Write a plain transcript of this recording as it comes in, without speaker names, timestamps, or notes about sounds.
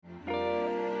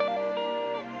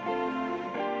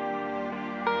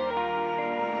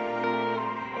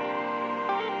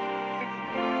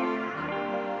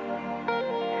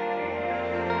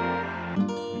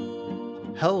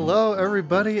Hello,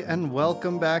 everybody, and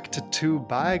welcome back to Two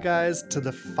Bi Guys, to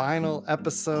the final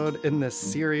episode in this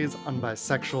series on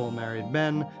bisexual married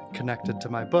men, connected to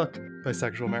my book,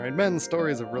 Bisexual Married Men,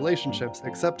 Stories of Relationships,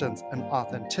 Acceptance, and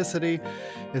Authenticity.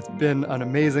 It's been an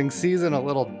amazing season, a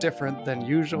little different than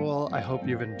usual. I hope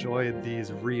you've enjoyed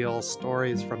these real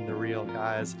stories from the real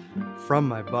guys from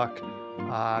my book.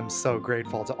 I'm so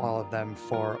grateful to all of them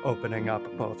for opening up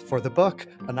both for the book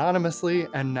anonymously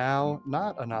and now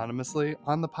not anonymously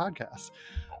on the podcast.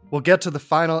 We'll get to the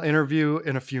final interview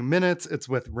in a few minutes. It's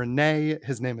with Rene.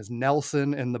 His name is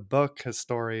Nelson in the book. His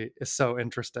story is so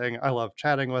interesting. I love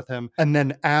chatting with him. And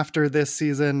then after this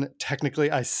season,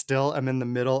 technically, I still am in the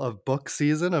middle of book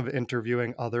season of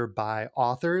interviewing other bi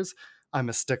authors. I'm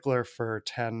a stickler for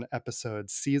 10 episode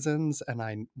seasons, and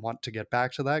I want to get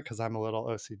back to that because I'm a little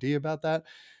OCD about that.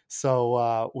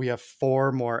 So we have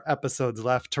 4 more episodes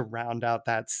left to round out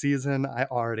that season. I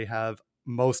already have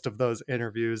most of those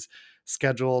interviews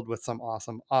scheduled with some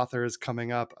awesome authors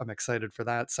coming up. I'm excited for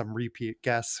that. Some repeat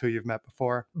guests who you've met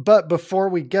before. But before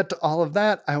we get to all of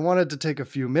that, I wanted to take a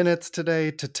few minutes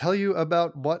today to tell you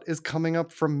about what is coming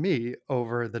up from me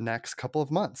over the next couple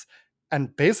of months.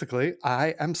 And basically,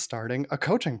 I am starting a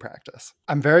coaching practice.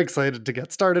 I'm very excited to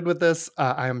get started with this.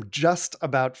 I am just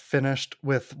about finished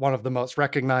with one of the most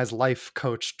recognized life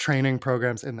coach training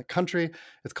programs in the country.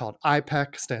 It's called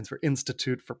IPEC, stands for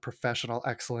Institute for Professional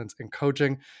Excellence in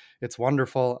Coaching. It's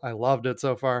wonderful. I loved it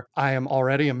so far. I am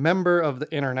already a member of the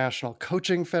International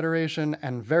Coaching Federation,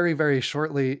 and very, very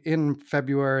shortly in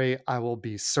February, I will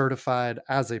be certified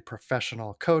as a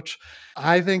professional coach.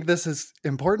 I think this is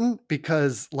important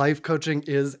because life coaching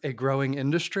is a growing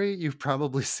industry. You've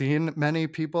probably seen many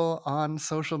people on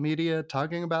social media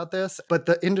talking about this, but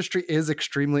the industry is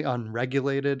extremely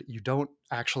unregulated. You don't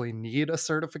actually need a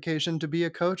certification to be a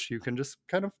coach. You can just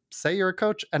kind of say you're a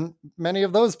coach, and many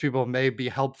of those people may be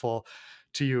helpful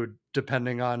to you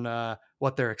depending on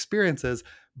what their experience is.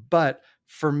 But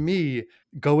for me,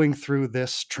 going through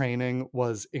this training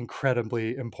was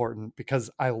incredibly important because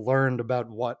I learned about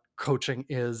what coaching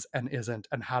is and isn't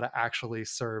and how to actually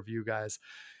serve you guys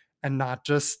and not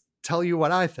just tell you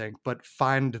what I think, but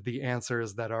find the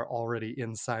answers that are already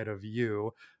inside of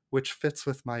you, which fits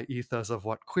with my ethos of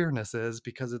what queerness is,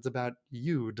 because it's about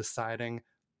you deciding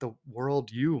the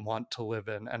world you want to live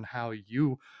in and how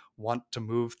you want to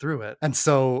move through it. And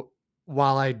so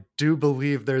while I do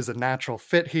believe there's a natural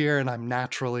fit here and I'm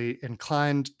naturally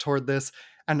inclined toward this,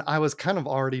 and I was kind of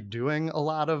already doing a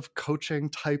lot of coaching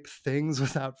type things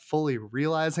without fully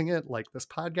realizing it, like this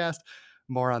podcast,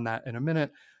 more on that in a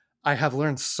minute. I have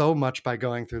learned so much by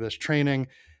going through this training,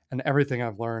 and everything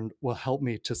I've learned will help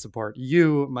me to support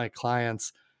you, my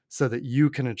clients, so that you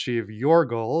can achieve your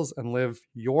goals and live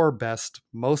your best,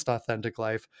 most authentic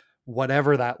life,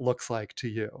 whatever that looks like to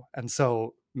you. And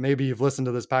so maybe you've listened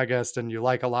to this podcast and you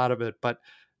like a lot of it, but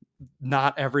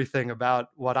not everything about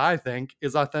what I think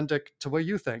is authentic to what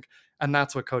you think. And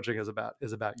that's what coaching is about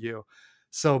you.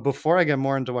 So before I get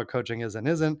more into what coaching is and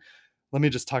isn't, let me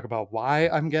just talk about why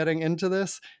I'm getting into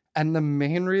this. And the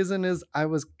main reason is I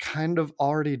was kind of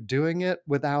already doing it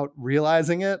without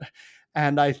realizing it.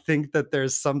 And I think that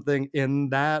there's something in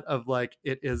that of like,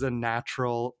 it is a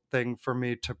natural thing for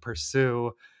me to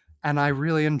pursue. And I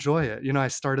really enjoy it. You know, I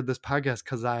started this podcast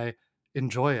because I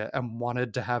enjoy it and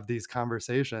wanted to have these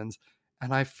conversations.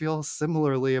 And I feel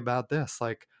similarly about this.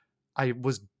 Like, I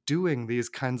was doing these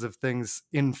kinds of things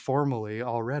informally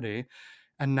already.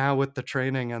 And now with the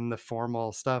training and the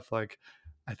formal stuff, like,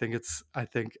 I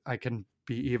think I can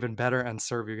be even better and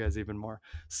serve you guys even more.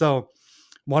 So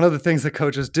one of the things that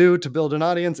coaches do to build an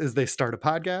audience is they start a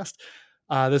podcast.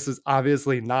 This is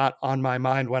obviously not on my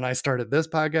mind when I started this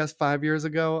podcast 5 years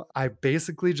ago. I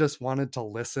basically just wanted to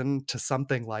listen to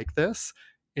something like this.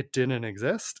 It didn't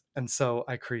exist. And so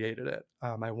I created it.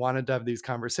 I wanted to have these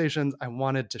conversations. I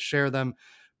wanted to share them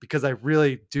because I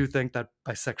really do think that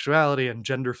bisexuality and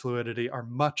gender fluidity are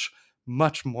much,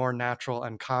 much more natural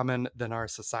and common than our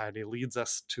society leads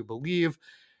us to believe.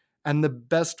 And the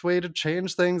best way to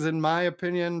change things, in my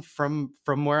opinion, from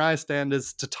where I stand,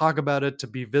 is to talk about it, to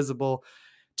be visible,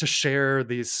 to share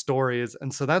these stories.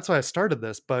 And so that's why I started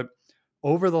this. But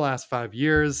over the last 5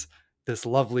 years, this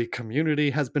lovely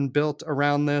community has been built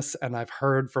around this. And I've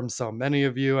heard from so many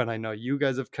of you, and I know you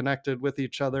guys have connected with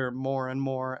each other more and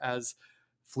more as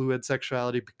fluid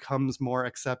sexuality becomes more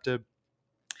accepted.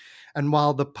 And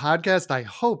while the podcast, I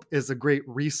hope, is a great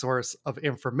resource of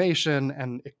information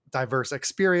and diverse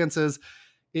experiences,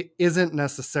 it isn't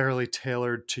necessarily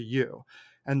tailored to you.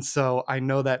 And so I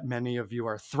know that many of you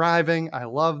are thriving. I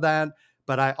love that.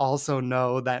 But I also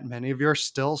know that many of you are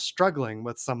still struggling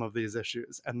with some of these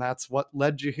issues. And that's what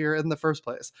led you here in the first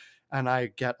place. And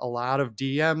I get a lot of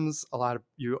DMs. A lot of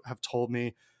you have told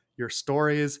me your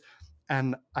stories.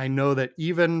 And I know that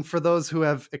even for those who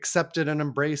have accepted and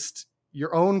embraced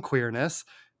your own queerness,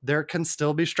 there can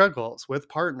still be struggles with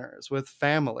partners, with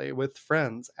family, with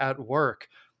friends, at work,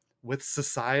 with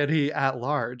society at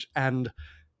large. And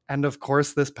of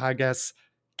course, this podcast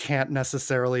can't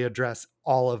necessarily address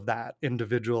all of that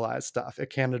individualized stuff. It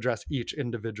can't address each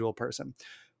individual person,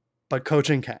 but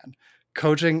coaching can.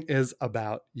 Coaching is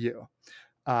about you.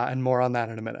 And more on that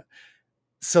in a minute.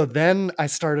 So then I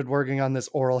started working on this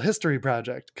oral history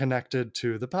project connected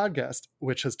to the podcast,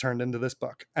 which has turned into this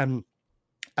book. And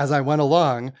as I went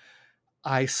along,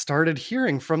 I started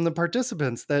hearing from the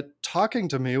participants that talking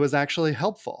to me was actually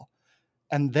helpful,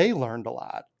 and they learned a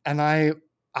lot. And I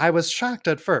was shocked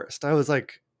at first. I was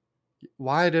like,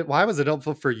 why was it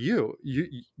helpful for you?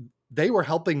 They were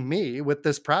helping me with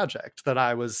this project that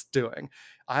I was doing.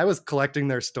 I was collecting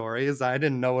their stories. I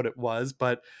didn't know what it was,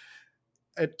 but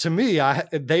to me,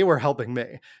 they were helping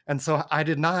me. And so I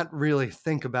did not really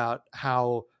think about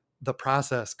how the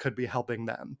process could be helping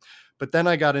them. But then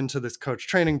I got into this coach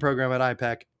training program at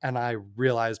IPEC, and I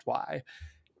realized why.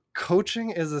 Coaching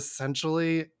is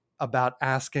essentially about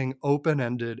asking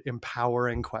open-ended,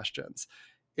 empowering questions.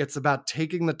 It's about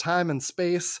taking the time and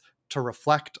space to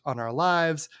reflect on our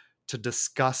lives, to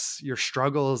discuss your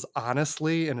struggles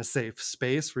honestly in a safe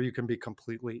space where you can be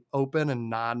completely open and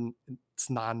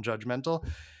non-judgmental.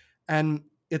 And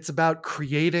it's about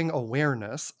creating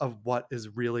awareness of what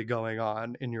is really going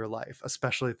on in your life,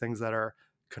 especially things that are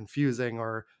confusing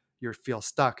or you feel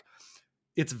stuck.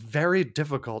 It's very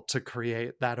difficult to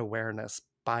create that awareness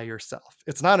by yourself.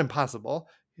 It's not impossible.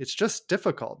 It's just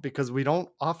difficult because we don't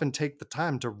often take the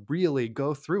time to really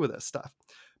go through this stuff.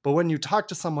 But when you talk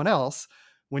to someone else,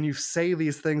 when you say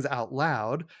these things out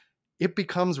loud, it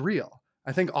becomes real.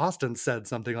 I think Austin said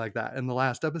something like that in the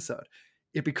last episode.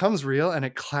 It becomes real and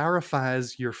it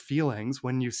clarifies your feelings.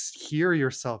 When you hear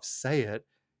yourself say it,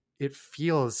 it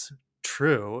feels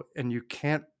true, and you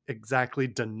can't exactly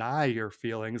deny your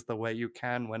feelings the way you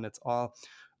can when it's all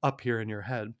up here in your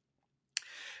head.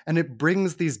 And it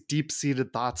brings these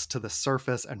deep-seated thoughts to the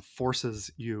surface and forces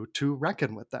you to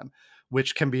reckon with them,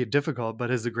 which can be difficult,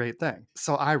 but is a great thing.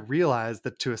 So I realized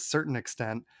that to a certain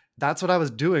extent, that's what I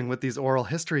was doing with these oral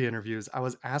history interviews. I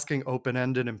was asking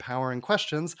open-ended, empowering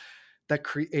questions that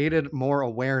created more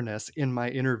awareness in my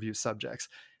interview subjects.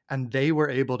 And they were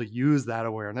able to use that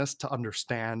awareness to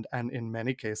understand and, in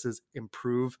many cases,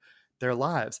 improve their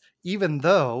lives, even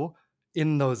though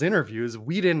in those interviews,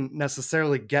 we didn't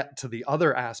necessarily get to the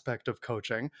other aspect of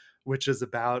coaching, which is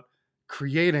about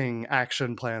creating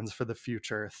action plans for the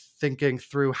future, thinking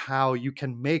through how you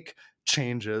can make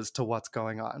changes to what's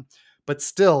going on. But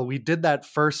still, we did that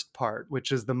first part,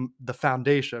 which is the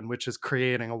foundation, which is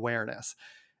creating awareness.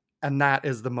 And that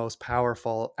is the most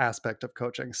powerful aspect of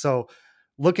coaching. So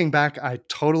looking back, I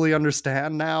totally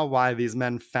understand now why these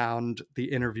men found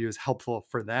the interviews helpful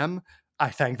for them. I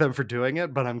thank them for doing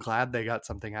it, but I'm glad they got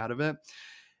something out of it.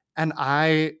 And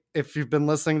if you've been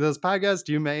listening to this podcast,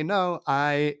 you may know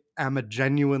I am a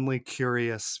genuinely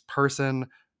curious person.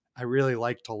 I really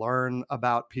like to learn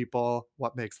about people,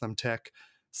 what makes them tick.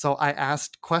 So I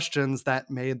asked questions that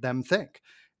made them think.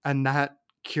 And that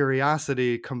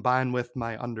curiosity combined with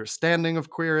my understanding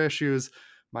of queer issues,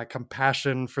 my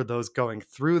compassion for those going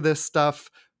through this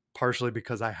stuff, partially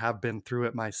because I have been through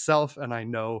it myself and I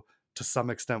know to some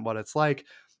extent what it's like,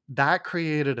 that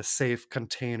created a safe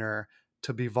container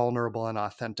to be vulnerable and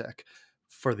authentic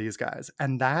for these guys.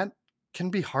 And that can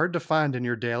be hard to find in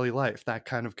your daily life, that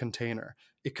kind of container.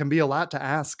 It can be a lot to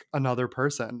ask another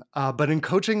person. But in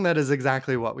coaching, that is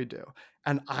exactly what we do.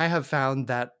 And I have found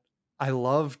that I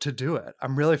love to do it.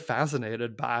 I'm really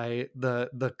fascinated by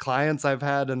the clients I've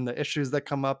had and the issues that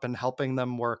come up and helping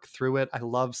them work through it. I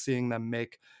love seeing them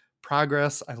make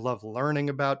progress. I love learning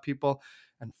about people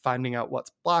and finding out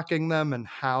what's blocking them and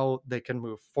how they can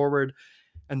move forward.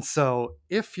 And so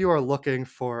if you are looking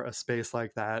for a space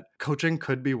like that, coaching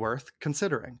could be worth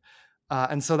considering.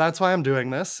 And so that's why I'm doing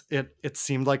this. It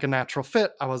seemed like a natural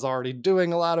fit. I was already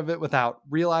doing a lot of it without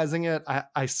realizing it.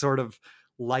 I sort of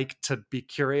like to be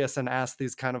curious and ask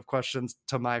these kind of questions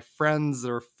to my friends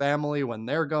or family when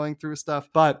they're going through stuff.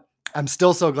 But I'm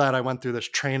still so glad I went through this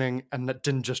training and that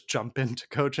didn't just jump into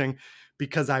coaching,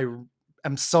 because I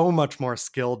am so much more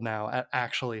skilled now at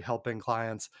actually helping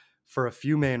clients for a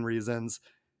few main reasons.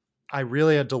 I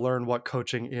really had to learn what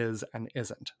coaching is and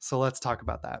isn't. So let's talk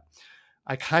about that.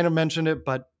 I kind of mentioned it,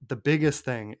 but the biggest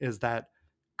thing is that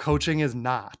coaching is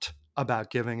not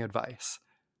about giving advice.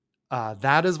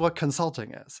 That is what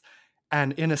consulting is.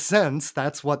 And in a sense,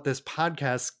 that's what this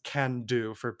podcast can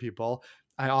do for people.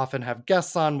 I often have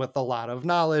guests on with a lot of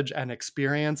knowledge and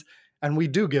experience, and we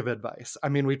do give advice. I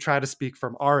mean, we try to speak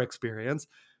from our experience,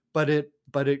 but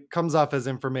it comes off as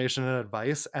information and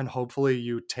advice, and hopefully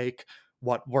you take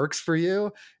what works for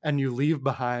you and you leave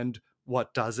behind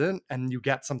what doesn't, and you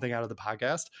get something out of the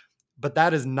podcast. But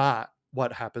that is not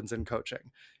what happens in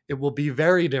coaching. It will be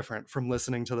very different from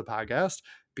listening to the podcast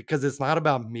because it's not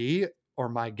about me or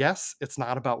my guests. It's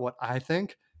not about what I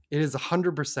think. It is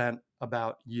 100%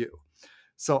 about you.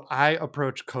 So I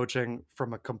approach coaching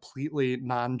from a completely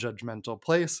non-judgmental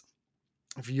place.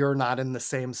 If you're not in the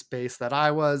same space that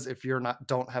I was, if you're not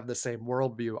don't have the same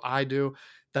worldview I do,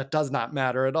 that does not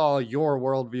matter at all. Your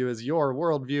worldview is your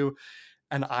worldview,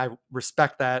 and I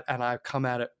respect that, and I come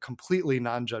at it completely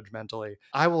non-judgmentally.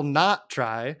 I will not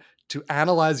try to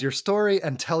analyze your story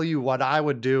and tell you what I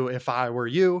would do if I were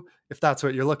you. If that's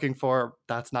what you're looking for,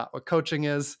 that's not what coaching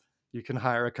is. You can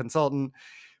hire a consultant.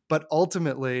 But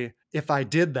ultimately, if I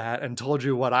did that and told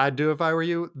you what I'd do if I were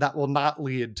you, that will not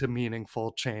lead to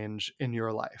meaningful change in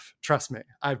your life. Trust me,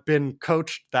 I've been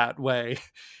coached that way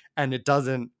and it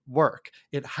doesn't work.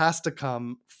 It has to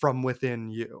come from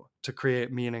within you to create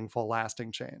meaningful,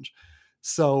 lasting change.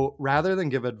 So rather than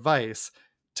give advice,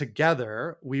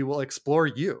 together we will explore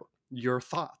you, your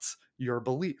thoughts, your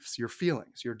beliefs, your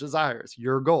feelings, your desires,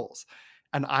 your goals.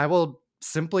 And I will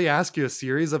simply ask you a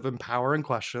series of empowering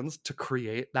questions to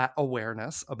create that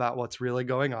awareness about what's really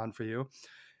going on for you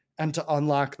and to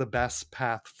unlock the best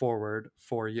path forward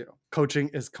for you. Coaching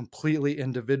is completely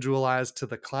individualized to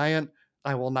the client.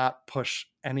 I will not push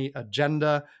any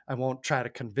agenda. I won't try to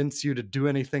convince you to do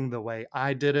anything the way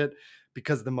I did it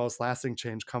because the most lasting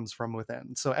change comes from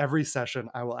within. So every session,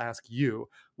 I will ask you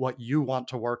what you want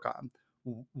to work on.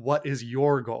 What is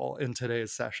your goal in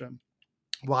today's session?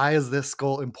 Why is this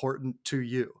goal important to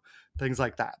you? Things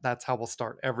like that. That's how we'll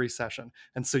start every session.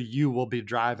 And so you will be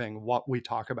driving what we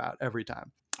talk about every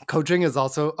time. Coaching is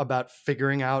also about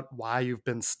figuring out why you've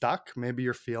been stuck. Maybe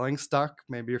you're feeling stuck.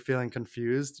 Maybe you're feeling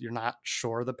confused. You're not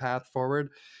sure the path forward.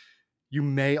 You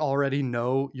may already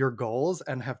know your goals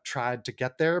and have tried to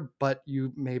get there, but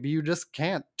maybe you just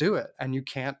can't do it and you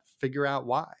can't figure out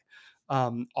why.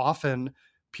 Often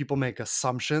people make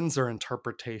assumptions or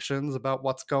interpretations about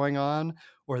what's going on,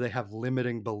 or they have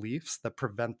limiting beliefs that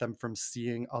prevent them from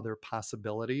seeing other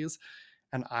possibilities.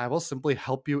 And I will simply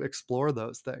help you explore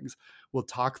those things. We'll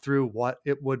talk through what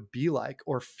it would be like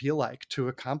or feel like to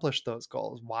accomplish those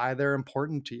goals, why they're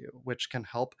important to you, which can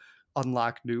help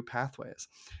unlock new pathways.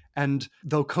 And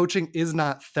though coaching is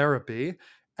not therapy,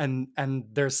 and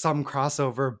there's some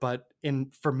crossover, but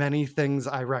for many things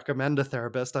I recommend a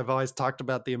therapist. I've always talked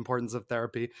about the importance of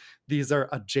therapy. These are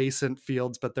adjacent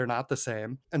fields, but they're not the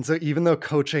same. And so even though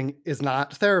coaching is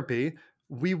not therapy,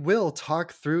 we will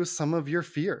talk through some of your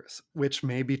fears, which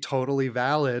may be totally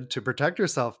valid to protect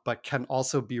yourself, but can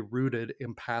also be rooted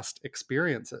in past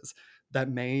experiences that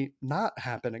may not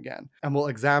happen again. And we'll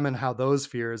examine how those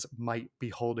fears might be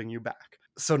holding you back.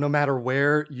 So no matter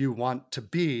where you want to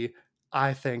be,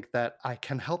 I think that I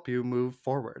can help you move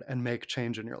forward and make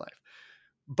change in your life.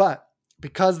 But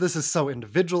because this is so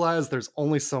individualized, there's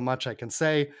only so much I can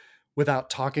say without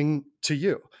talking to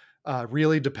you.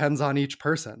 Really depends on each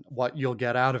person, what you'll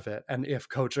get out of it, and if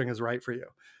coaching is right for you.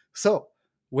 So,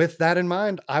 with that in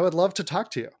mind, I would love to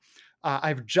talk to you.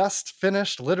 I've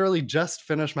literally just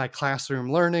finished my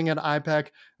classroom learning at IPEC.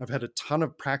 I've had a ton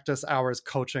of practice hours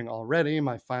coaching already.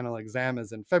 My final exam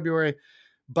is in February,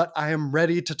 but I am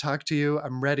ready to talk to you.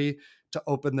 I'm ready to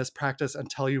open this practice and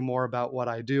tell you more about what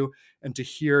I do and to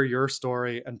hear your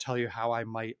story and tell you how I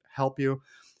might help you.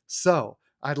 So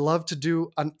I'd love to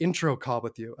do an intro call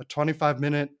with you, a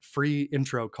 25-minute free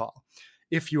intro call,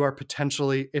 if you are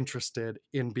potentially interested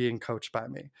in being coached by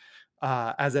me.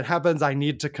 As it happens, I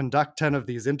need to conduct 10 of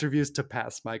these interviews to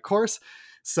pass my course.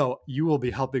 So you will be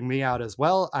helping me out as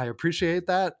well. I appreciate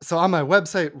that. So on my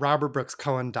website,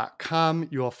 robertbrookscohen.com,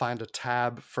 you will find a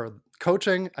tab for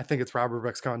coaching. I think it's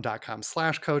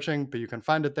robertbrookscohen.com/coaching, but you can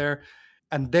find it there.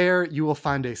 And there you will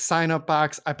find a sign-up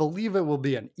box. I believe it will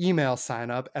be an email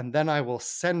sign-up, and then I will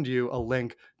send you a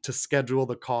link to schedule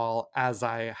the call as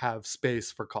I have space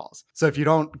for calls. So if you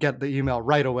don't get the email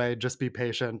right away, just be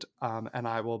patient, and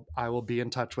I will be in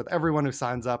touch with everyone who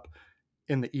signs up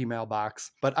in the email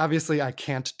box. But obviously I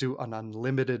can't do an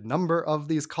unlimited number of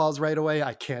these calls right away.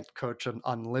 I can't coach an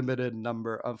unlimited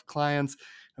number of clients.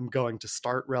 I'm going to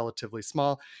start relatively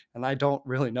small, and I don't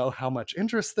really know how much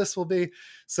interest this will be.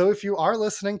 So if you are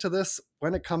listening to this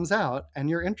when it comes out and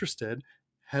you're interested,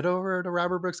 head over to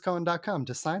robertbrookscohen.com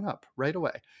to sign up right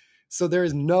away. So there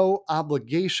is no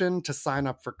obligation to sign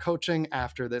up for coaching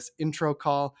after this intro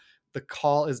call. The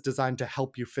call is designed to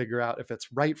help you figure out if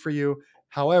it's right for you.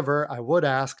 However, I would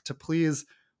ask to please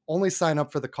only sign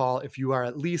up for the call if you are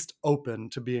at least open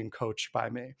to being coached by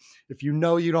me. If you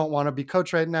know you don't want to be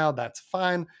coached right now, that's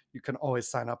fine. You can always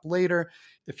sign up later.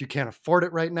 If you can't afford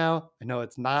it right now, I know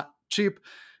it's not cheap.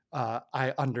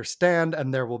 I understand,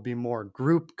 and there will be more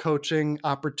group coaching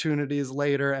opportunities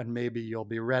later, and maybe you'll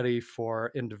be ready for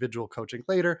individual coaching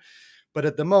later. But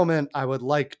at the moment, I would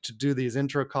like to do these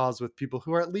intro calls with people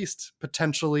who are at least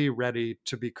potentially ready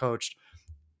to be coached.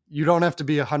 You don't have to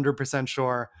be 100%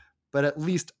 sure, but at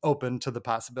least open to the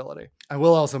possibility. I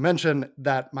will also mention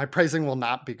that my pricing will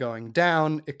not be going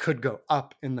down. It could go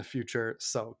up in the future.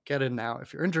 So get in now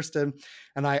if you're interested.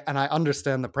 And I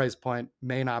understand the price point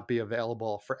may not be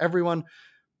available for everyone.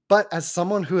 But as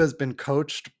someone who has been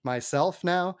coached myself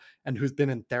now and who's been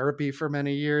in therapy for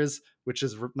many years, which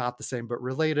is not the same but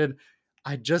related,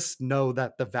 I just know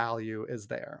that the value is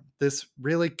there. This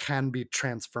really can be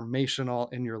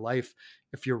transformational in your life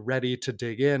if you're ready to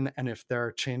dig in and if there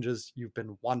are changes you've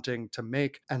been wanting to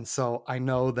make. And so I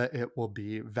know that it will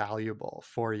be valuable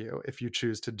for you if you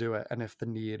choose to do it and if the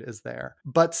need is there.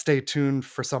 But stay tuned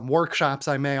for some workshops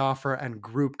I may offer and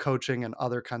group coaching and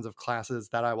other kinds of classes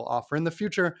that I will offer in the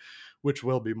future, which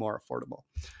will be more affordable.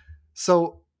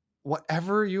 So,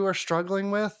 whatever you are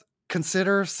struggling with,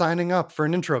 consider signing up for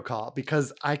an intro call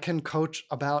because I can coach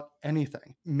about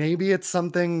anything. Maybe it's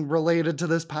something related to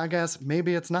this podcast,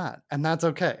 maybe it's not, and that's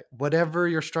okay. Whatever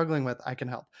you're struggling with, I can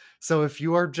help. So, if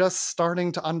you are just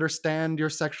starting to understand your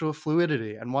sexual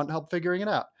fluidity and want help figuring it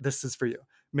out, this is for you.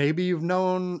 Maybe you've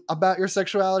known about your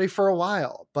sexuality for a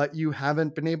while, but you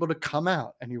haven't been able to come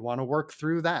out and you want to work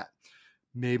through that.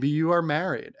 Maybe you are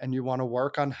married and you want to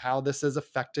work on how this is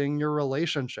affecting your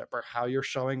relationship or how you're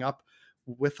showing up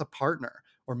with a partner.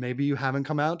 Or maybe you haven't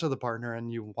come out to the partner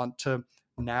and you want to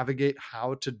navigate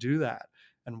how to do that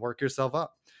and work yourself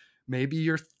up. Maybe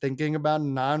you're thinking about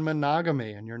non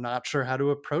monogamy and you're not sure how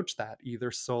to approach that,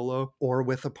 either solo or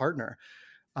with a partner.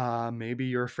 Maybe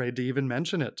you're afraid to even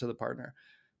mention it to the partner.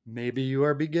 Maybe you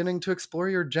are beginning to explore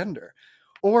your gender.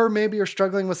 Or maybe you're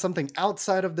struggling with something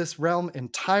outside of this realm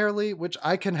entirely, which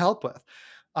I can help with.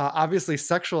 Obviously,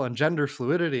 sexual and gender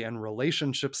fluidity and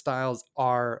relationship styles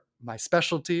are my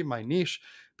specialty, my niche,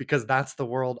 because that's the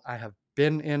world I have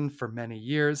been in for many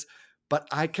years. But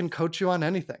I can coach you on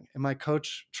anything. In my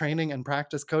coach training and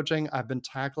practice coaching, I've been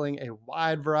tackling a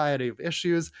wide variety of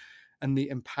issues, and the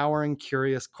empowering,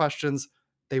 curious questions,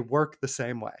 they work the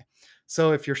same way.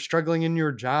 So if you're struggling in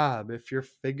your job, if you're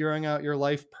figuring out your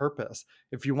life purpose,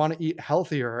 if you want to eat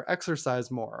healthier or exercise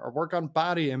more or work on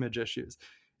body image issues,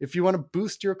 if you want to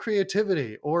boost your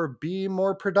creativity or be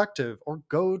more productive or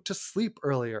go to sleep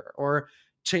earlier or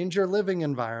change your living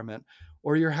environment,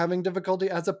 or you're having difficulty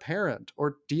as a parent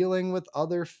or dealing with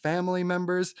other family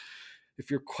members,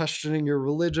 if you're questioning your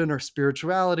religion or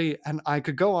spirituality, and I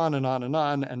could go on and on and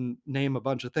on and name a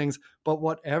bunch of things, but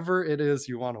whatever it is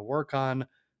you want to work on,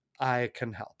 I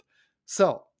can help.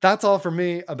 So that's all for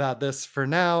me about this for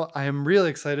now. I am really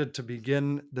excited to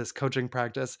begin this coaching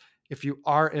practice. If you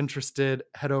are interested,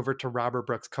 head over to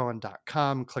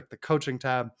robertbrookscohen.com, click the coaching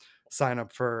tab, sign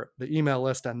up for the email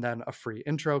list, and then a free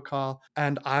intro call.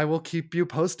 And I will keep you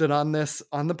posted on this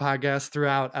on the podcast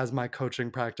throughout as my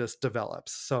coaching practice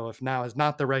develops. So if now is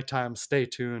not the right time, stay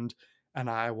tuned, and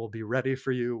I will be ready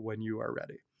for you when you are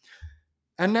ready.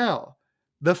 And now,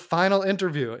 the final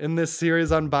interview in this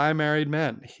series on bi married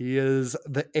men. He is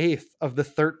the 8th of the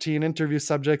 13 interview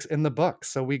subjects in the book,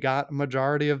 so we got a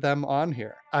majority of them on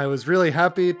here. I was really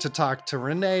happy to talk to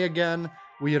Rene again.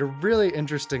 We had a really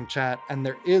interesting chat, and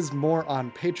there is more on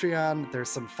Patreon. There's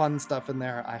some fun stuff in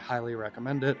there. I highly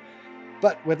recommend it.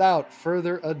 But without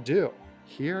further ado,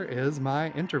 here is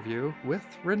my interview with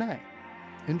Rene.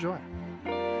 Enjoy.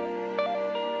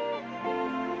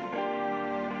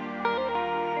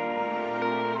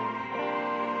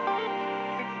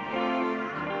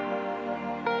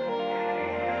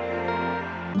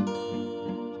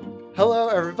 Hello,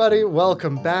 everybody.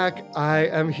 Welcome back. I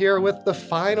am here with the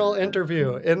final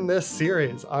interview in this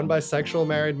series on bisexual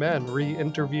married men,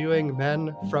 re-interviewing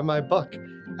men from my book.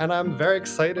 And I'm very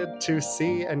excited to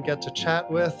see and get to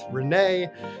chat with Rene,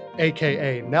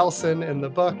 aka Nelson in the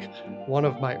book, one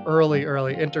of my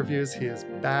early interviews. He is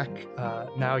back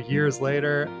now years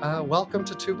later. Welcome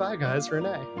to Two Bi Guys,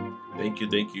 Rene. Thank you.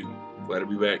 Glad to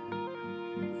be back.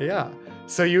 Yeah.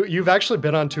 So you've actually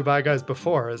been on Two Bi Guys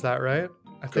before, is that right?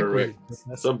 I think correct.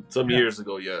 Some years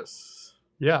ago, yes.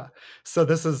 Yeah. So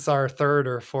this is our third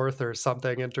or fourth or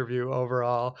something interview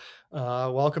overall.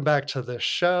 Welcome back to the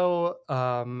show.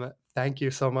 thank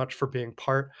you so much for being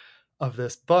part of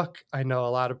this book. I know a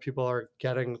lot of people are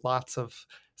getting lots of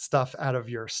stuff out of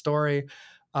your story.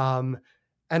 Um,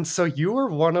 and so you were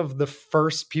one of the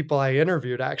first people I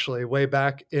interviewed, actually, way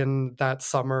back in that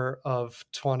summer of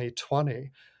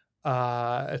 2020.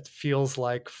 It feels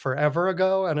like forever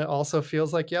ago, and it also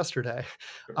feels like yesterday.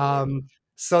 Correct. Um,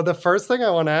 so the first thing I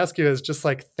want to ask you is just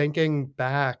like thinking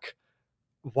back,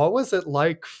 what was it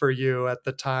like for you at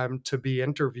the time to be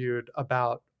interviewed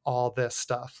about all this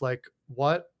stuff? Like,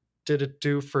 what did it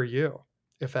do for you,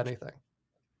 if anything?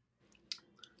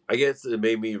 I guess it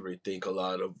made me rethink a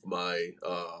lot of my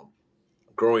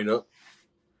growing up,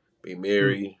 being Mm,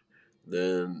 married,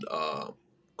 then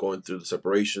going through the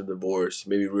separation, divorce,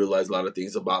 made me realize a lot of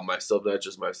things about myself, not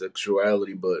just my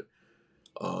sexuality, but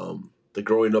the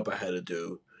growing up I had to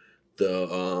do, the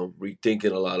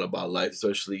rethinking a lot about life,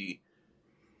 especially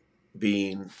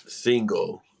being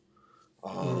single.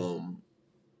 mm, Um,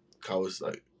 I was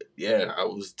like, yeah, I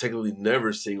was technically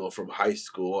never single from high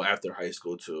school, after high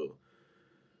school to,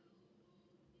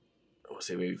 I would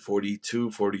say maybe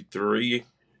 42, 43.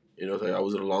 You know, like I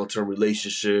was in a long term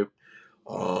relationship.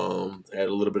 Had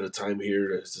a little bit of time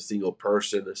here as a single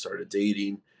person and started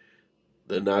dating,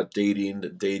 then not dating,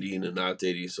 then dating and not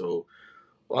dating. So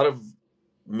a lot of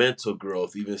mental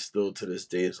growth, even still to this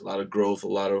day. It's a lot of growth, a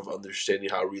lot of understanding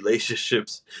how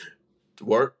relationships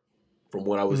work from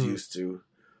what I was mm. used to.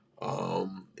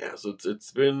 Yeah, so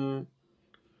it's been,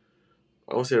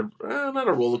 I won't say not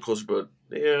a roller coaster, but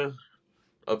yeah,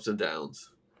 ups and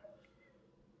downs.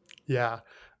 Yeah,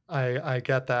 I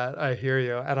get that. I hear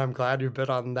you, and I'm glad you've been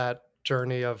on that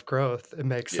journey of growth. It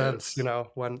makes sense, Yes.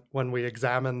 when we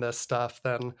examine this stuff,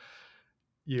 then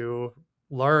you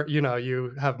learn,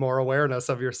 you have more awareness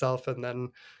of yourself, and then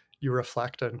you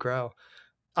reflect and grow.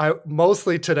 I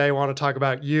mostly today want to talk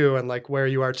about you and like where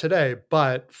you are today.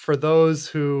 But for those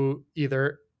who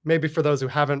either, maybe for those who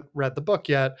haven't read the book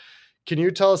yet, can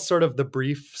you tell us sort of the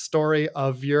brief story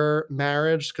of your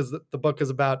marriage? Because the book is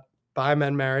about bi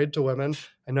men married to women.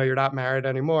 I know you're not married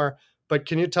anymore, but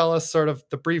can you tell us sort of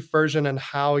the brief version and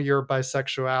how your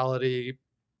bisexuality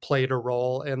played a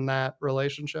role in that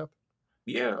relationship?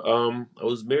 Yeah. I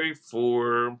was married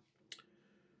for, I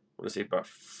want to say about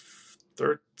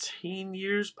 13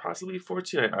 years, possibly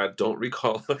 14. I don't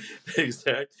recall the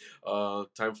exact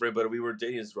time frame, but we were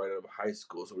dating right out of high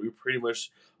school. So we were pretty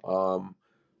much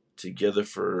together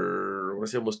for, I want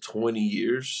to say almost 20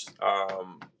 years.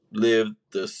 Lived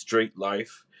the straight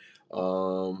life.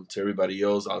 To everybody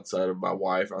else, outside of my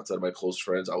wife, outside of my close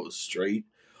friends, I was straight.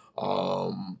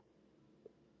 Um,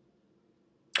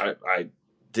 I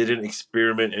didn't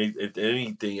experiment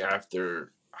anything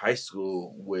after high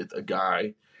school with a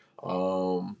guy.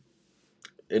 Um,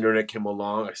 Internet came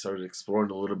along. I started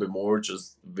exploring a little bit more,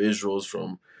 just visuals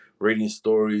from reading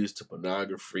stories to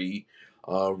pornography.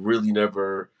 Really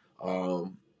never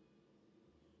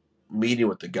meeting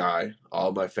with the guy.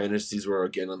 All my fantasies were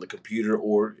again on the computer,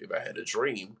 or if I had a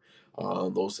dream.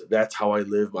 Those That's how I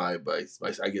live my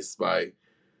I guess my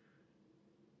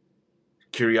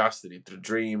curiosity through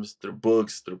dreams, through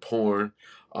books, through porn.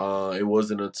 It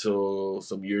wasn't until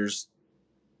some years,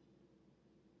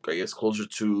 I guess, closer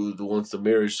to the once the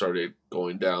marriage started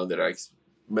going down, that I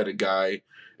met a guy,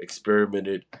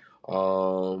 experimented.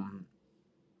 Um,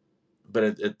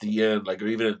 but at the end, like, or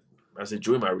even as I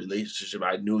enjoyed my relationship,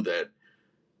 I knew that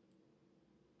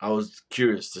I was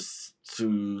curious to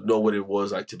know what it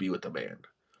was like to be with a man.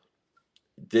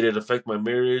 Did it affect my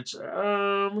marriage?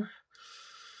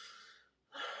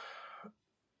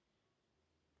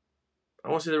 I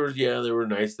want to say there were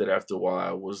nights that after a while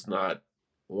I was not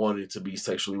wanting to be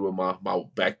sexually with my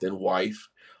back then wife.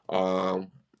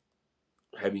 Um,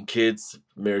 Having kids,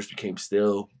 marriage became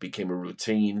stale, became a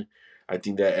routine. I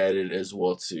think that added as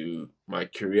well to my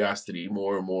curiosity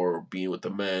more and more being with the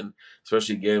men,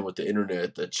 especially again with the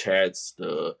internet, the chats,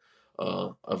 the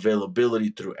availability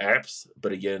through apps.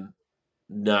 But again,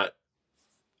 not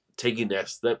taking that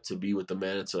step to be with the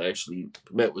man until I actually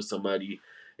met with somebody,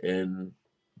 and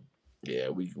yeah,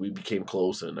 we became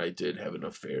close, and I did have an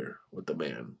affair with the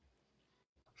man.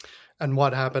 And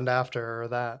what happened after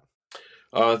that?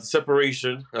 The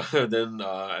separation. Then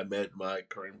I met my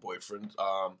current boyfriend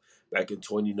back in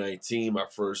 2019. My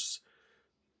first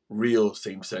real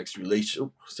same sex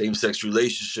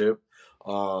relationship.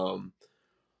 Um,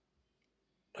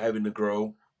 Having to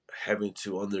grow, having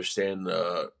to understand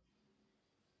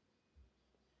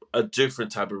a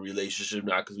different type of relationship,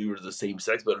 not because we were the same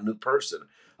sex, but a new person.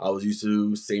 I was used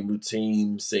to same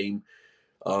routine, same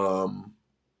um,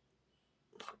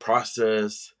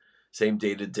 process, same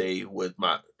day to day with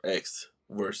my ex.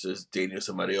 versus dating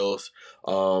somebody else.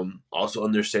 Also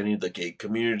understanding the gay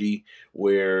community,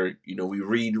 where we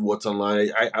read what's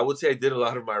online. I would say I did a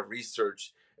lot of my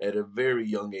research at a very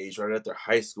young age, right after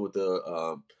high school,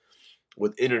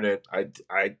 with internet.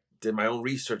 I did my own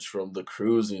research, from the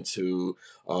cruising to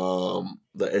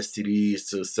the STDs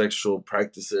to sexual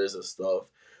practices and stuff.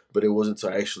 But it wasn't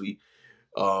until I actually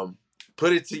um,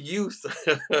 put it to use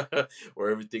where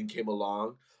everything came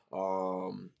along.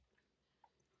 Um,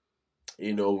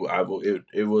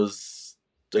 it was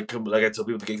like I tell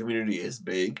people, the gay community is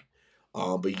big,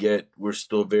 but yet we're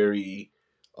still very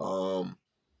um,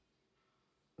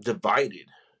 divided.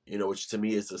 Which to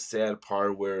me is a sad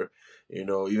part. Where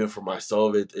even for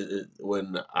myself,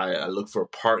 when I look for a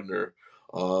partner,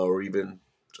 or even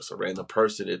just a random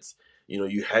person, it's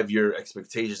you have your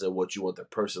expectations of what you want that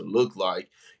person to look like.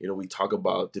 We talk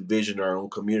about division in our own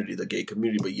community, the gay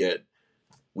community, but yet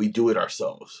we do it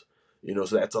ourselves. So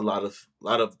that's a lot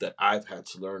of that I've had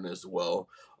to learn as well.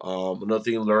 Another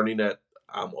thing, learning that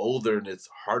I'm older and it's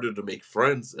harder to make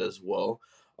friends as well.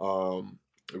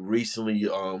 Recently,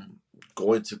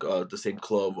 going to the same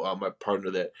club my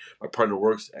partner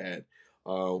works at.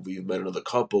 We've met another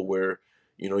couple where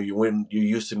when you're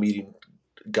used to meeting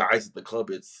guys at the club,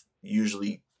 it's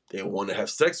usually they want to have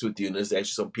sex with you, and there's actually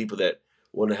some people that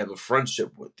want to have a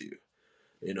friendship with you,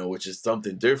 which is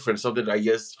something different. Something that I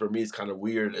guess for me is kind of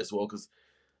weird as well, because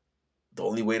the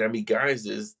only way that I meet guys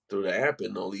is through the app,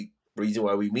 and the only reason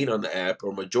why we meet on the app,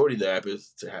 or majority of the app, is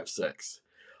to have sex.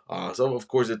 So of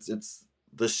course it's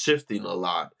the shifting a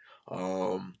lot.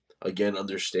 Again,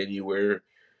 understanding where,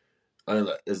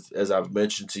 as I've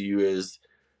mentioned to you, is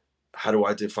how do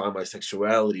I define my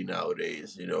sexuality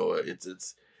nowadays?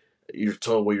 It's you're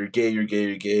told, well, you're gay, you're gay,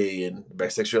 you're gay, and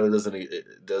bisexuality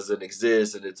doesn't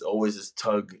exist, and it's always this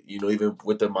tug. Even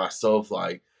within myself,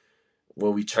 like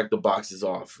when we check the boxes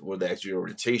off with the actual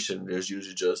orientation, there's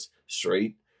usually just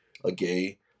straight, a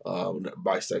gay,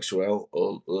 bisexual,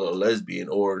 or a lesbian,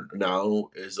 or now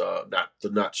is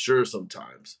not sure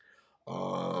sometimes.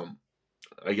 Um,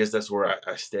 I guess that's where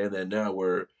I stand at now,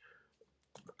 where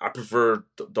I prefer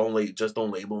don't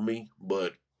label me,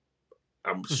 but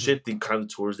I'm Hmm. shifting kind of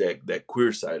towards that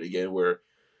queer side again, where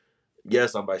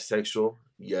yes, I'm bisexual.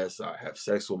 Yes, I have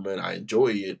sex with men. I enjoy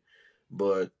it,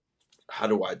 but how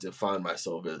do I define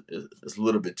myself is a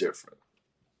little bit different.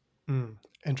 Mm,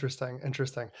 interesting,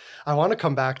 interesting. I want to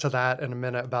come back to that in a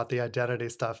minute about the identity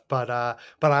stuff, but I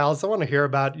also want to hear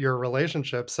about your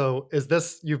relationship. So, is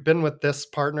this you've been with this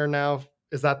partner now?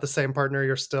 Is that the same partner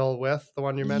you're still with, the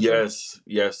one you mentioned? Yes,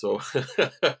 yes. So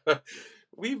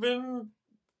we've been,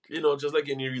 just like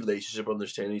any relationship,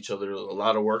 understanding each other, a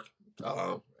lot of work.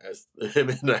 As him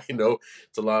and I know,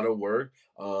 it's a lot of work.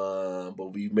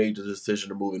 But we made the decision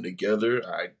to move in together.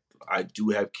 I do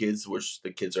have kids, which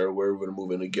the kids are aware we're going to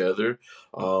move in together.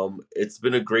 It's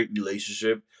been a great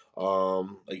relationship.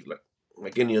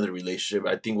 Like any other relationship,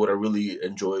 I think what I really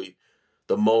enjoy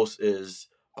the most is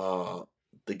uh,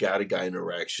 the guy to guy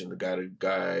interaction, the guy to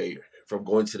guy, from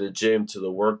going to the gym to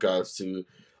the workouts to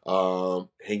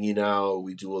hanging out.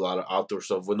 We do a lot of outdoor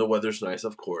stuff when the weather's nice,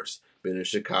 of course. Been in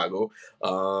Chicago.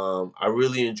 I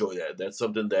really enjoy that. That's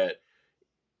something that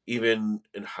even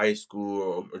in high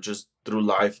school, or just through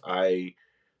life, I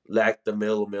lacked the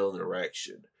male male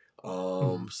interaction.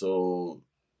 Mhm. So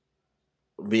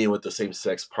being with the same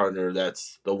sex partner,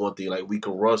 that's the one thing. Like, we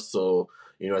can rustle,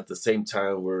 at the same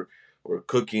time we're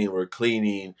cooking, we're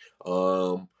cleaning.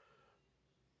 Um,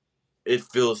 it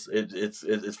feels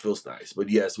nice. But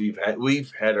yes,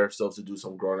 we've had ourselves to do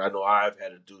some growing. I know I've had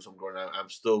to do some growing. I'm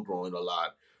still growing a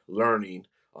lot, learning,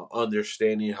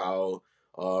 understanding how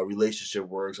a relationship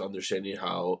works, understanding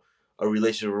how a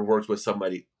relationship works with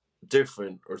somebody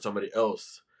different, or somebody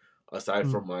else aside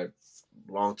Mm, from my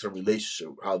long term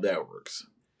relationship, how that works.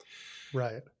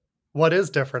 right. What is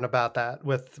different about that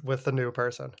with the new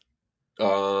person?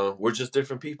 We're just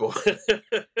different people.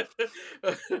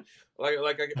 Like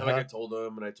I Uh-huh. told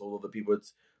them, and I told other people,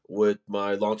 it's with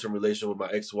my long term relation with my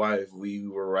ex wife. We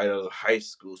were right out of high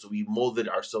school, so we molded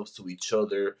ourselves to each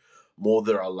other,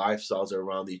 molded our lifestyles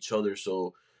around each other.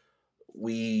 So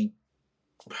we,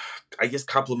 I guess,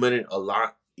 complemented a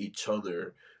lot each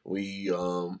other. We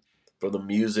from the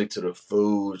music to the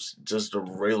foods, just the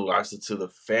regular lifestyle to the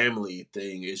family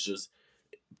thing. It's just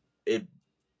it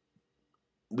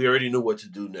we already knew what to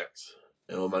do next.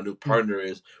 And with my new Mm, partner,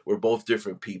 is we're both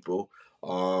different people.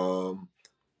 Um,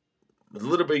 a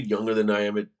little bit younger than I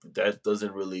am. That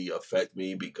doesn't really affect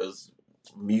me, because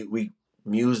we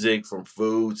music, from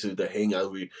food to the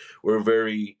hangout, we're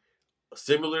very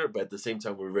similar, but at the same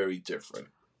time we're very different.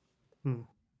 mm.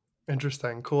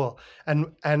 Interesting, cool.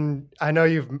 And I know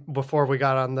you've before we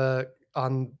got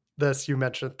on this, you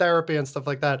mentioned therapy and stuff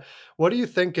like that. What do you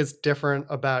think is different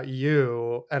about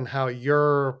you and how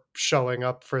you're showing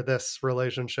up for this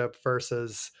relationship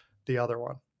versus the other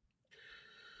one?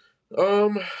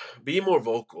 Um, being more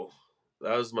vocal.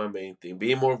 That was my main thing.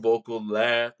 Being more vocal,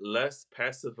 less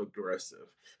passive aggressive.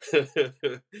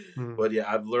 Mm, But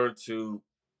yeah, I've learned to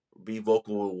be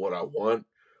vocal with what I want.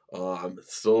 I'm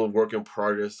still a work in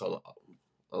progress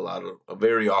a lot of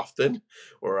very often,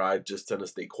 where I just tend to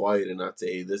stay quiet and not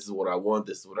say, hey, "This is what I want.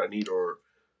 This is what I need," or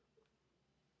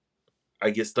I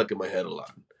get stuck in my head a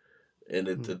lot, and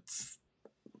mm.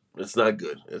 it's not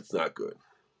good. It's not good.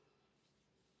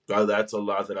 That's a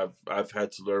lot that I've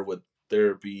had to learn with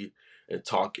therapy and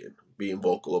talking, being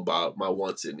vocal about my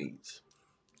wants and needs.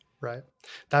 Right.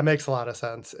 That makes a lot of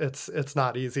sense. It's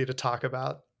not easy to talk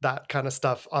about that kind of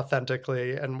stuff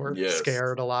authentically, and we're Yes.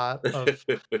 scared a lot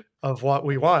of what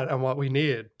we want and what we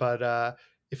need. But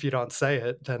if you don't say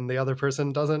it, then the other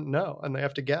person doesn't know, and they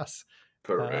have to guess.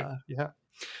 Correct. Yeah.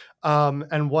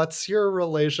 And what's your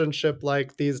relationship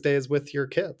like these days with your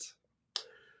kids?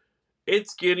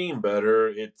 It's getting better.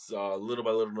 It's little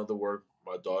by little another work.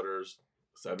 My daughter's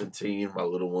 17, my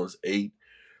little one's 8.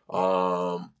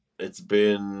 It's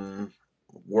been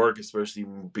work, especially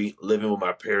living with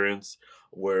my parents,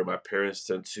 where my parents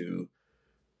tend to,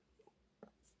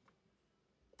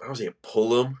 I don't say pull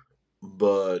them,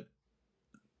 but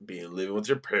being living with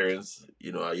your parents,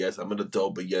 yes, I'm an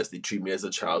adult, but yes, they treat me as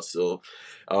a child still.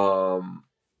 Um,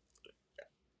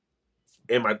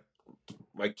 and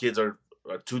my kids are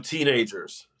two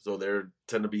teenagers, so they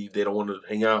don't want to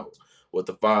hang out with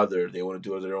the father. They want to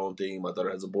do their own thing. My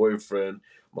daughter has a boyfriend.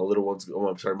 My middle one's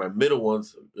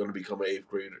going to become an eighth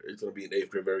grader. It's going to be an eighth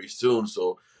grade very soon.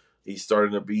 So he's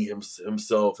starting to be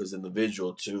himself as an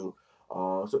individual too.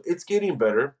 So it's getting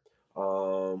better.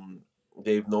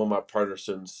 They've known my partner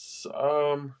since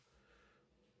let's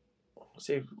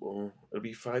say it'll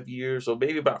be 5 years, so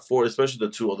maybe about four. Especially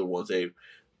the two other ones, they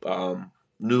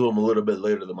knew him a little bit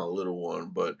later than my little one,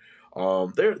 but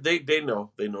they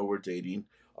know we're dating.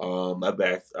 I've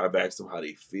asked them how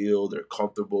they feel. They're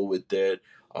comfortable with that.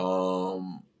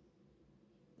 Um,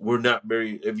 we're not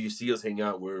very. If you see us hang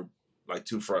out, we're like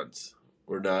two friends.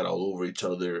 We're not all over each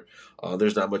other.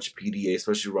 There's not much PDA,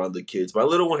 especially around the kids. My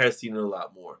little one has seen it a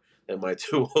lot more than my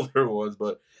two older ones,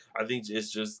 but I think it's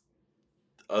just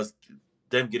us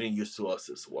them getting used to us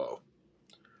as well.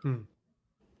 Hmm,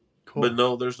 But cool.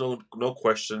 no, there's no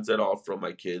questions at all from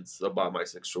my kids about my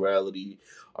sexuality.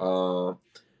 Um,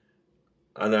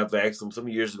 and I've asked them some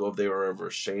years ago if they were ever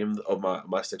ashamed of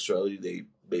my sexuality.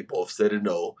 They both said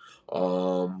no,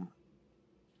 um,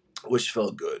 which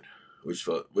felt good, which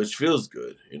feels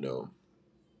good.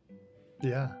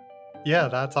 Yeah. Yeah,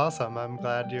 that's awesome. I'm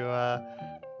glad you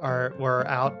are were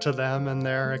out to them and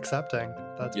they're accepting.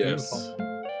 That's beautiful. Yes.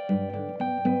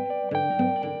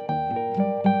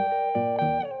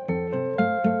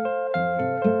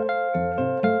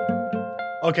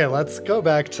 Okay, let's go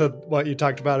back to what you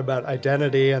talked about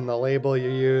identity and the label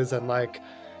you use, and like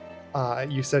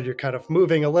you said you're kind of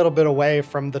moving a little bit away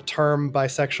from the term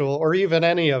bisexual or even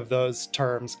any of those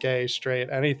terms, gay, straight,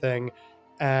 anything,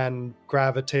 and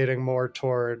gravitating more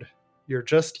toward you're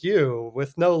just you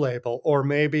with no label or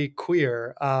maybe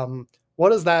queer.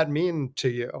 What does that mean to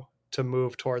you to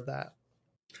move toward that?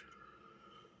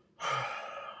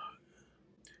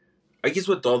 I guess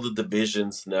with all the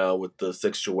divisions now, with the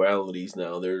sexualities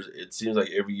now, it seems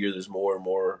like every year there's more and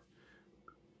more.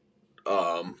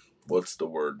 What's the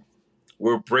word?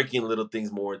 We're breaking little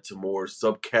things more into more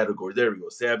subcategories. There we go.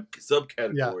 Yeah.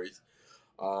 Subcategories.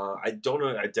 I don't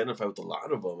identify with a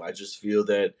lot of them. I just feel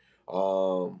that,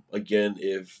 again,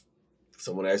 if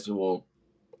someone asks me, well,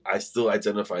 I still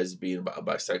identify as being a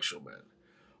bisexual man.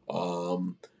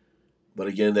 Um, but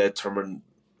again, that term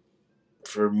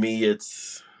for me,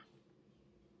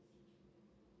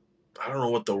 I don't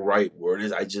know what the right word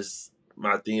is.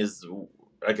 My thing is,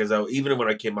 like, even when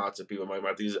I came out to people, my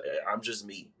thing is, I'm just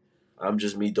me. I'm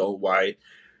just me. Don't why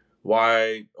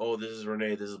oh, this is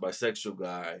Rene, this is bisexual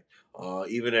guy.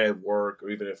 Even at work or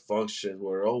even at functions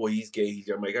where, oh, well, he's gay,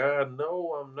 I'm like,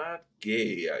 no, I'm not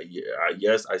gay.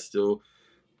 Yes, I still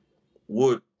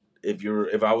would,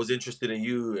 if I was interested in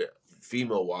you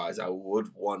female wise, I would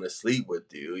want to sleep with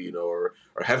you, or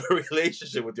have a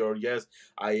relationship with you, or yes,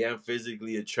 I am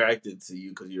physically attracted to you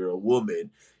because you're a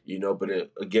woman. But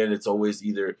again, it's always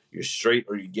either you're straight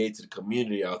or you're gay. To the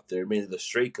community out there, mainly the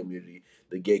straight community,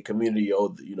 the gay community.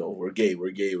 Oh, we're gay,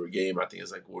 we're gay, we're gay. And I think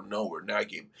it's like, well, no, we're not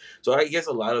gay. So I guess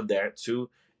a lot of that too.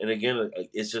 And again,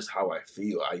 it's just how I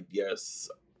feel. I guess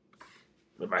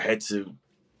if I had to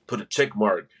put a check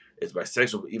mark as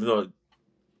bisexual, even though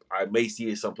I may see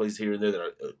it some places here and there that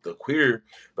are the queer,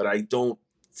 but I don't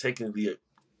technically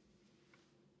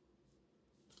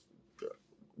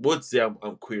would say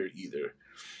I'm queer either.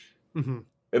 Hmm.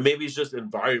 And maybe it's just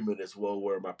environment as well,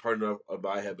 where my partner and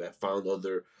I have found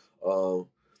other uh,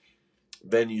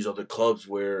 venues, other clubs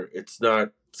where it's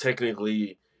not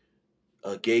technically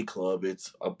a gay club,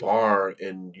 it's a bar,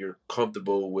 and you're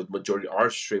comfortable with majority are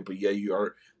straight, but yeah, you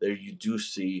are there. You do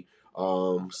see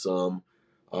some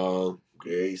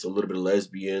gays, a little bit of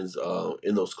lesbians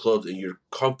in those clubs, and you're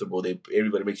comfortable.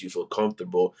 Everybody makes you feel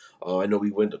comfortable. I know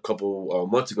we went a couple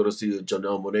months ago to see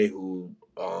Janelle Monáe, who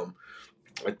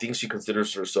I think she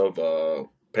considers herself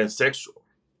pansexual,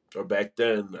 or back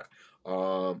then,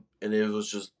 and it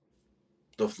was just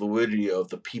the fluidity of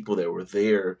the people that were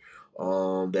there,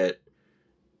 that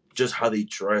just how they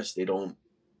dress. They don't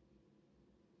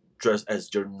dress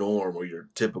as your norm or your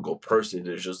typical person.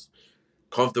 They're just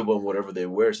comfortable in whatever they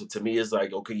wear. So to me, it's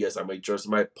like, okay, yes, I might dress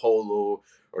in my polo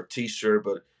or t-shirt,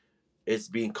 but it's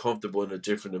being comfortable in a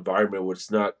different environment where it's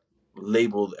not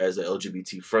labeled as an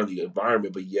LGBT friendly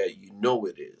environment, but yet you know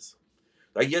it is.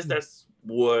 I guess that's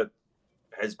what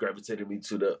has gravitated me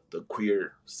to the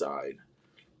queer side.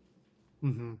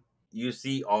 Hmm. You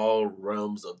see all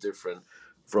realms of different,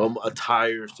 from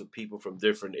attires to people from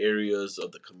different areas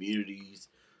of the communities.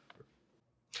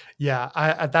 Yeah,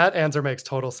 that answer makes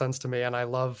total sense to me, and I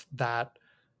love that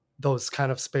those kind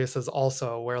of spaces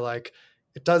also where like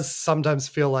it does sometimes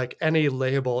feel like any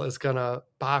label is gonna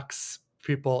box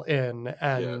people in,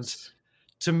 and Yes.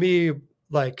 to me,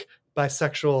 like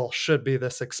bisexual should be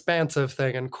this expansive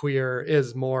thing, and queer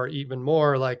is more, even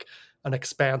more like an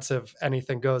expansive,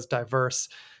 anything goes, diverse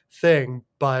thing.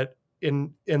 But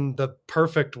in the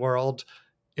perfect world,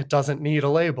 it doesn't need a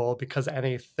label because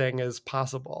anything is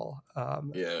possible.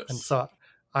 And Yes. so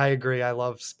I agree. I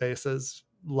love spaces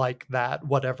like that,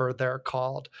 whatever they're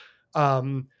called.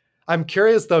 Um, I'm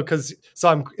curious though, because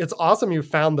it's awesome you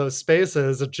found those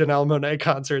spaces. A Janelle Monáe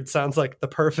concert sounds like the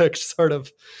perfect sort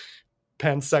of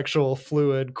pansexual,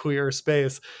 fluid, queer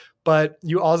space. But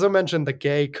you also mentioned the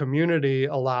gay community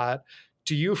a lot.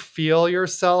 Do you feel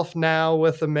yourself now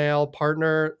with a male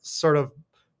partner sort of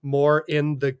more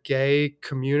in the gay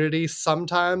community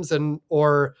sometimes, and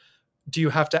or do you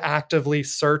have to actively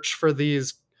search for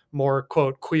these more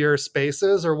quote queer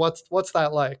spaces, or what's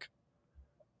that like?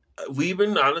 We've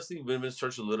been honestly been in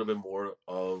search a little bit more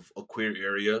of a queer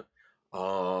area,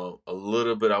 a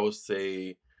little bit I would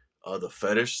say, the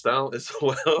fetish style as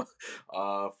well,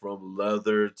 from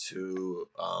leather to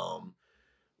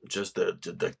just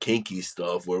the kinky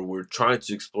stuff. Where we're trying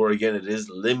to explore again, it is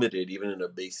limited. Even in a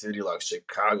big city like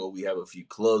Chicago, we have a few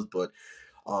clubs, but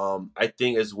I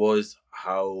think as well as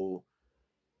how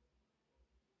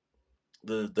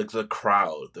the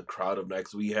crowd of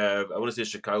nights we have. I want to say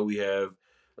Chicago, we have,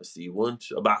 let's see,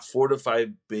 about 4 to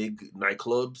 5 big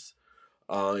nightclubs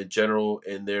in general,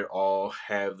 and they all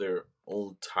have their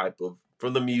own type of,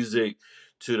 from the music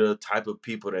to the type of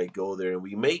people that go there. And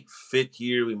we may fit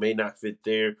here, we may not fit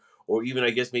there, or even I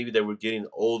guess maybe that we're getting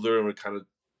older and we're kind of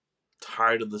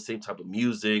tired of the same type of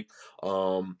music.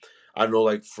 Um, I know,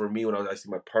 like for me, when I was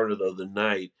asking my partner the other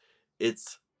night,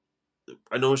 it's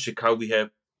I know in Chicago we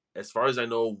have, as far as I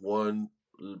know, one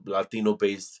Latino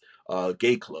based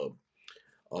gay club.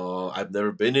 I've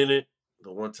never been in it.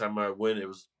 The one time I went, it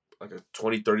was like a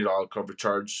 $20-$30 cover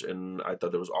charge, and I thought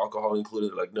there was alcohol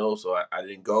included. Like, no, so I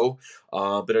didn't go.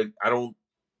 But I don't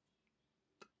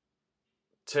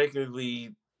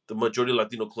technically. The majority of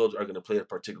Latino clubs are going to play a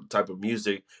particular type of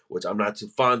music, which I'm not too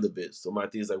fond of it. So my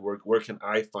thing is like, where can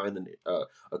I find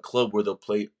a club where they'll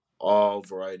play all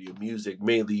variety of music,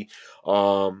 mainly,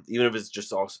 even if it's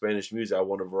just all Spanish music. I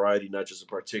want a variety, not just a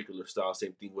particular style.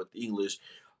 Same thing with English.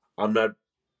 I'm not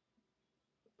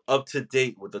up to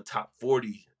date with the top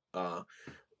 40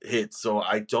 hits, so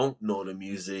I don't know the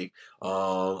music.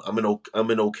 I'm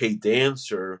an okay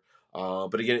dancer,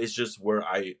 but again, it's just where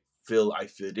I feel I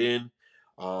fit in.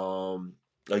 Um,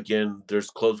 Again, there's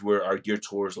clubs where are geared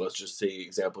towards, let's just say,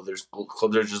 example, there's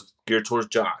clubs that are just geared towards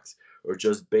jocks or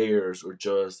just bears or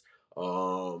just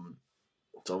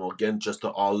so again, just the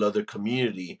all other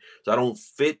community. So I don't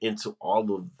fit into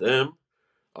all of them.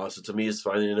 So to me, it's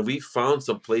fine. And we found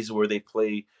some places where they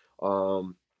play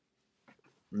um,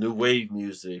 new wave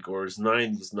music or it's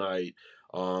 90s night.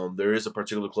 There is a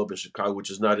particular club in Chicago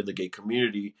which is not in the gay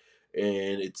community,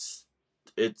 and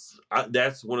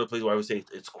that's one of the places where I would say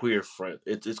it's queer friend.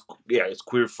 It's yeah, it's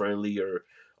queer friendly, or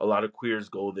a lot of queers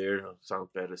go there. Sounds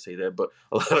bad to say that, but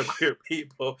a lot of queer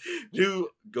people do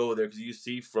go there because you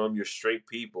see from your straight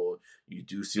people, you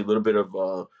do see a little bit of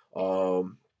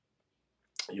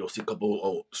You'll see a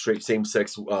couple straight same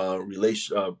sex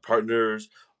relation partners,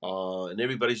 and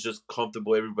everybody's just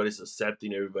comfortable. Everybody's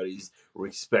accepting. Everybody's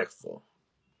respectful.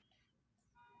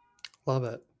 Love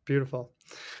it. Beautiful.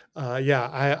 Yeah,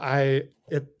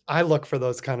 I look for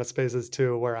those kind of spaces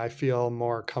too, where I feel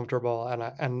more comfortable,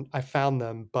 and I found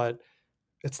them, but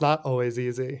it's not always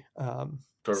easy.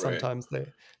 Correct. Sometimes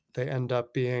they end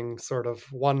up being sort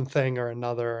of one thing or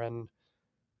another, and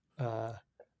uh,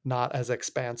 not as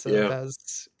expansive Yeah.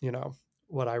 as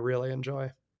what I really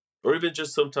enjoy. Or even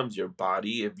just sometimes your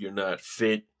body, if you're not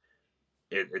fit,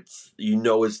 it's you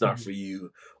know it's not Mhm. for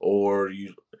you, or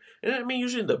you. And I mean,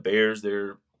 usually the bears,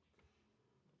 they're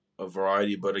a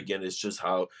variety, but again, it's just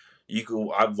how you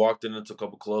go. I've walked into a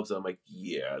couple clubs and I'm like,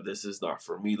 yeah, this is not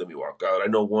for me. Let me walk out. I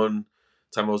know one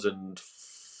time I was in,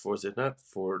 was it not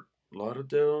Fort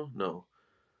Lauderdale? No,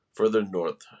 further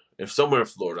north, if somewhere in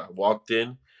Florida. I walked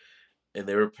in and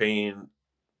they were playing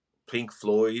Pink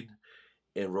Floyd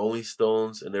and Rolling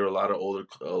Stones, and there were a lot of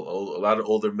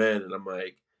older men, and I'm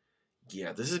like,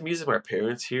 yeah, this is music my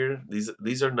parents hear.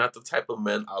 These are not the type of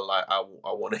men I like. I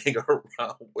want to hang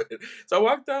around with. So I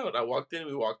walked out. I walked in.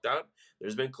 We walked out.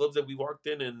 There's been clubs that we walked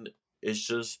in, and it's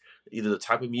just either the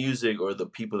type of music or the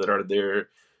people that are there.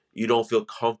 You don't feel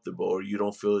comfortable, or you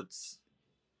don't feel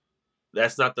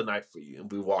that's not the night for you.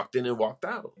 And we walked in and walked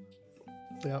out.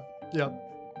 Yep, yep.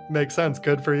 Makes sense.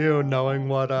 Good for you knowing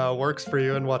what works for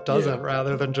you and what Yeah, doesn't,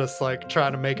 rather than just like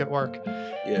trying to make it work.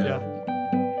 yeah. Yeah.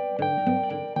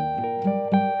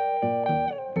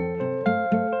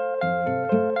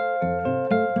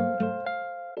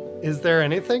 Is there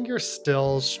anything you're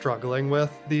still struggling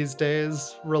with these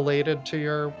days related to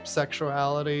your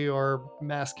sexuality or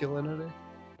masculinity?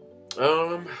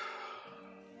 Um,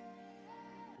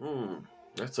 hmm,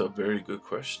 that's a very good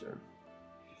question.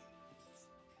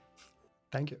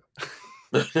 Thank you.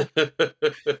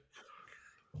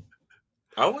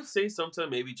 I would say sometimes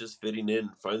maybe just fitting in,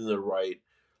 finding the right,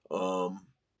 um,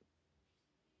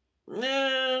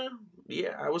 nah,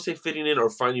 yeah, I would say fitting in or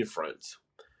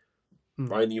Hmm.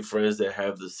 finding friends that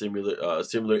have the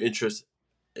similar interests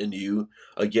in you.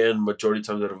 Again, majority of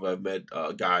times that I've met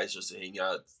guys just to hang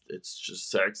out, it's just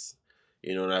sex,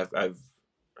 and I've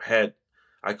had.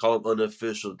 I call them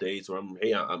unofficial dates where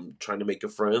I'm trying to make a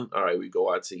friend. All right, we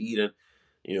go out to eat, and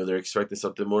they're expecting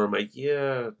something more. I'm like,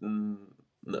 yeah,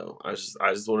 no, I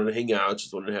just wanted to hang out,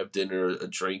 just wanted to have dinner, a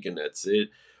drink, and that's it.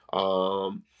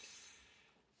 Um,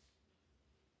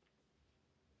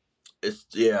 it's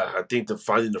yeah, I think the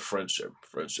finding the friendship,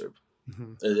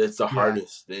 Hmm. it's the Yeah.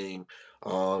 hardest thing.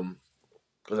 Um,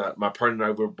 because my partner and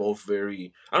I were both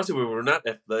very, honestly, we were not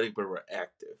athletic, but we're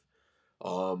active.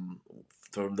 Um,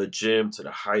 from the gym to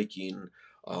the hiking.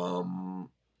 A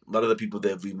lot of the people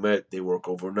that we met, they work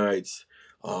overnights.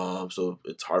 So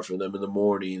it's hard for them in the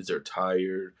mornings. They're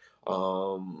tired.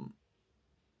 But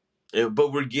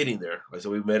we're getting there. Like, so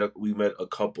we met a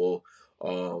couple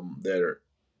that are,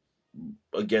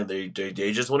 again, they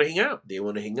just want to hang out. They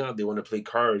want to hang out. They want to play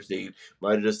cards. They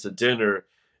invited us to dinner,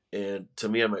 and to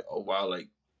me, I'm like, oh wow, like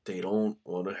they don't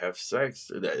want to have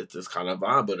sex. It's just kind of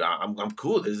odd, but I'm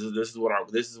cool. This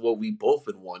is what we both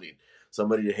been wanting.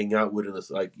 Somebody to hang out with in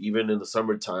this, like even in the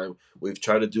summertime, we've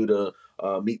tried to do the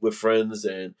meet with friends,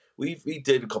 and we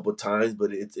did a couple of times,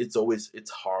 but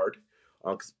it's hard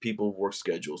because people work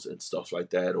schedules and stuff like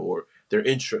that, or their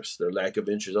interest, their lack of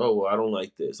interest. Oh, well, I don't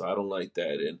like this, I don't like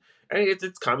that, and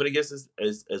it's common, I guess,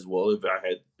 as well.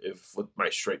 If with my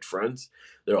straight friends,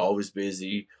 they're always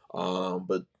busy.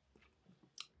 But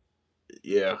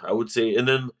yeah, I would say, and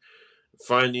then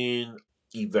finding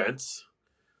events,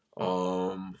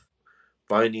 um,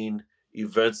 finding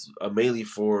events mainly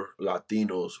for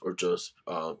Latinos or just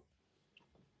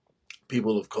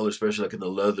people of color, especially like in the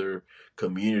leather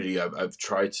community. I've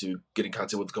tried to get in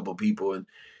contact with a couple of people, and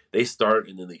they start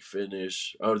and then they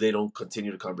finish, or they don't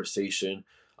continue the conversation.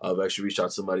 I've actually reached out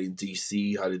to somebody in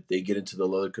DC. How did they get into the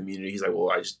leather community? He's like, well,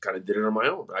 I just kind of did it on my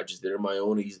own. I just did it on my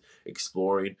own. He's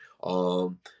exploring.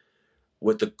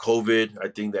 With the COVID, I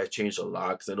think that changed a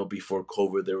lot because I know before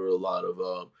COVID there were a lot of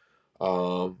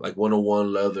like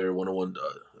 101 leather, 101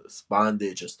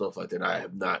 bondage and stuff like that. I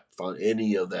have not found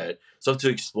any of that stuff to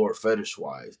explore fetish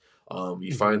wise.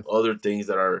 You Hmm. find other things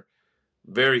that are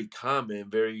very common,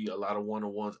 very a lot of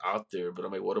 101s out there, but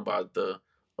I'm like, what about the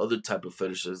other type of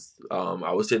fetishes?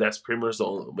 I would say that's pretty much the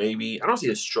only, maybe I don't see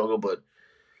a struggle, but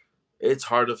it's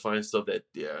hard to find stuff that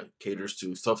caters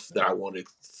to stuff that I want to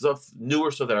stuff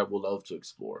newer stuff that I would love to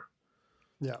explore.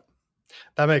 Yeah.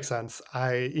 That makes sense.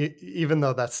 Even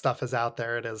though that stuff is out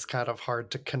there, it is kind of hard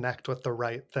to connect with the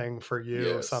right thing for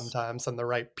you Yes. sometimes, and the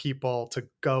right people to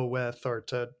go with or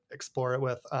to explore it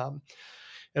with.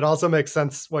 it also makes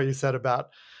sense what you said about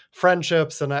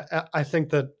friendships. And I think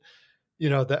that, in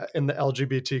the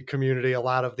LGBT community, a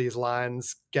lot of these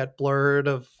lines get blurred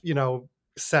of,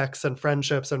 sex and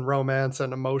friendships and romance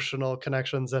and emotional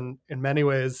connections. And in many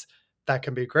ways, that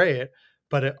can be great.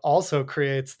 But it also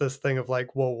creates this thing of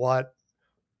like, well,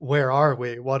 where are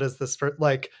we? What is this for?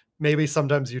 Like, maybe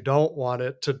sometimes you don't want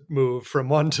it to move from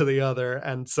one to the other.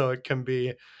 And so it can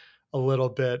be a little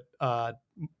bit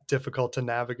difficult to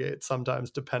navigate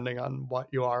sometimes, depending on what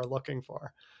you are looking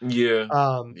for. Yeah,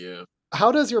 Um, yeah.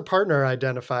 how does your partner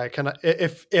identify? Can I,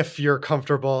 if you're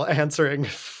comfortable answering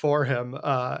for him in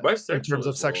terms Bisexual of as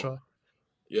well. sexual?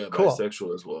 Yeah, Cool,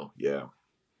 bisexual as well. Yeah.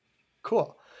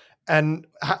 cool. And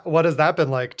what has that been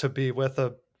like to be with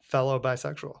a fellow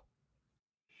bisexual?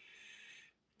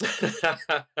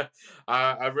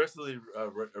 I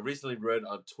recently read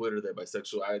on Twitter that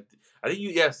bisexual. I think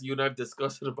you and I've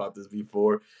discussed it about this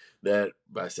before. That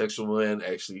bisexual men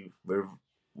actually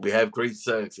we have great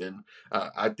sex, and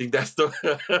I think that's the.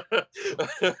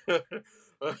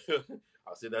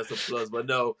 I'll say that's a plus, but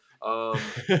no.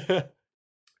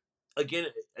 Again,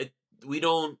 we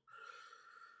don't.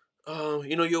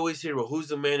 You always hear, well, who's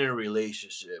the man in a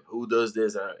relationship? Who does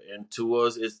this? And to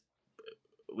us, it's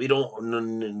we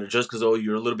don't just because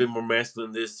you're a little bit more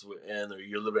masculine this and or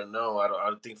you're a little bit no. I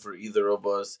don't think for either of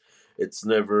us, it's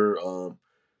never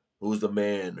who's the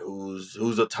man, who's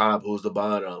the top, who's the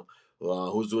bottom,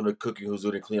 who's doing the cooking, who's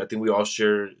doing the cleaning. I think we all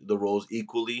share the roles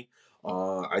equally.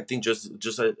 I think just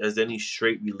as any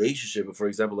straight relationship, for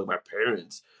example, like my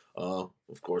parents, of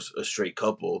course, a straight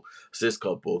couple, cis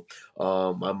couple.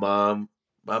 My mom.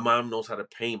 My mom knows how to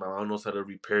paint. My mom knows how to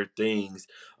repair things.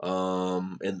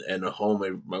 And a home.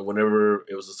 Whenever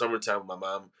it was the summertime,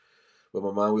 with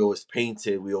my mom, we always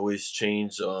painted. We always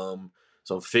changed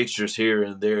some fixtures here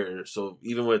and there. So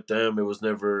even with them, it was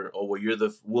never, oh well, you're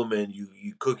the woman.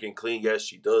 You cook and clean. Yes,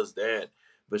 she does that,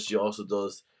 but she also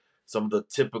does some of the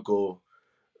typical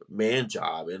man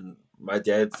job. And my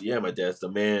dad's the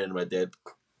man. My dad,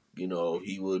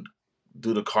 he would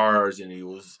do the cars, and he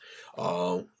was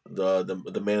the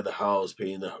man of the house,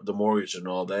 paying the mortgage and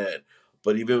all that.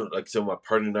 But even like so, my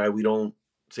partner and I, we don't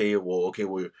say, well, okay,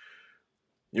 well,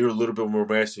 you're a little bit more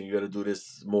masculine. You got to do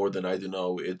this more than I do.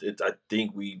 No, I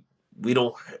think we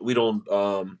don't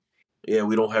yeah,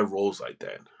 we don't have roles like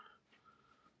that.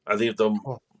 I think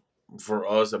Cool. for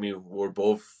us, I mean, we're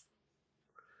both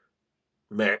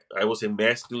I would say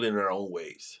masculine in our own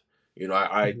ways.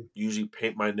 I Mhm. usually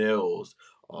paint my nails.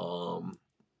 Um,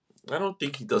 I don't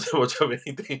think he does much of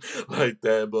anything like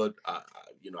that, but I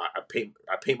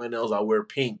paint my nails. I wear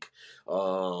pink.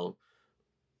 Um,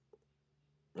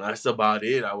 That's about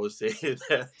it. I would say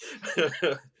that.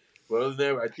 Well, other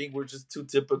than that, I think we're just two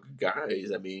typical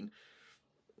guys. I mean,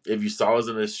 if you saw us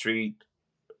in the street,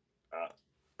 uh,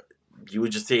 you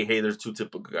would just say, "Hey, there's two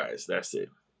typical guys." That's it.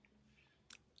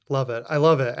 Love it. I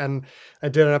love it. And I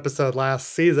did an episode last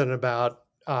season about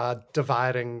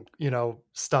dividing,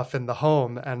 stuff in the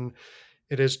home. And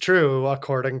it is true,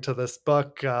 according to this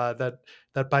book, that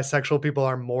bisexual people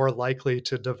are more likely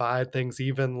to divide things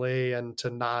evenly and to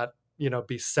not,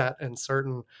 be set in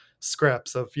certain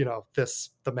scripts of, this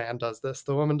the man does this,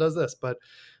 the woman does this. But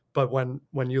when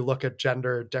you look at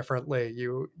gender differently,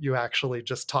 you actually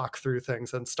just talk through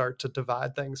things and start to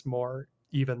divide things more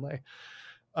evenly.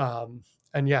 Um,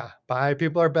 and yeah, bi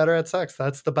people are better at sex.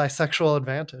 That's the bisexual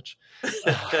advantage.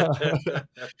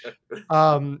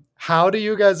 How do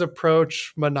you guys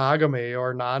approach monogamy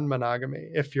or non-monogamy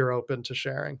if you're open to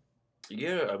sharing?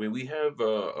 Yeah, I mean, we have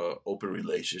a open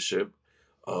relationship.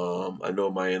 I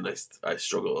know my end. I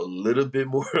struggle a little bit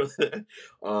more with that.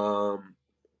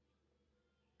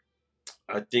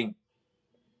 I think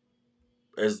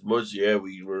as much, yeah,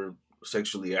 we were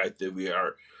sexually active.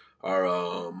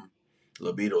 Our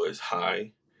libido is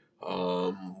high.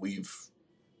 We've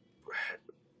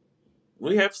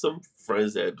we have some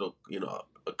friends that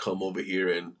come over here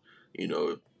and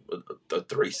a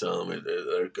threesome, and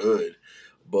they're good.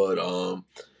 But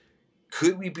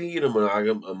could we be in a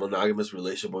monogamous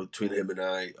relationship between him and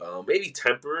I? Maybe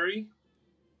temporary.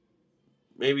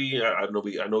 Maybe I don't know.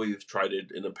 I know we've tried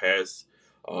it in the past.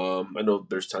 I know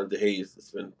there's times that hey,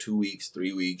 it's been 2 weeks,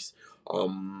 3 weeks.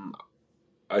 Um,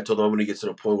 I told him I'm going to get to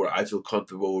the point where I feel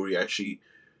comfortable where we actually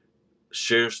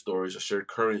share stories or share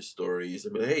current stories. I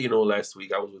mean, hey, last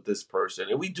week I was with this person,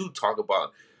 and we do talk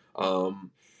about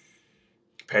um,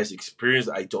 past experience.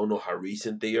 I don't know how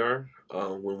recent they are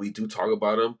when we do talk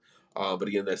about them, but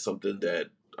again, that's something that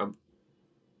I'm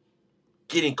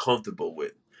getting comfortable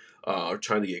with, or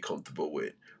trying to get comfortable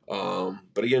with.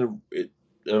 But again,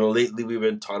 lately we've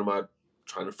been talking about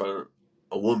trying to find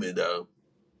a woman that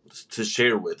to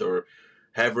share with, or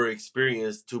have her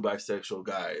experience two bisexual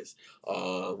guys,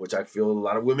 which I feel a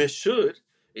lot of women should,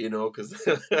 because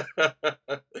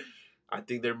I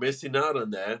think they're missing out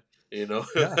on that, Yeah.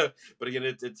 But again,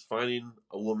 it's finding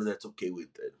a woman that's okay with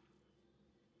it.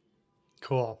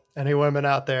 Cool. Any women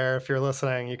out there, if you're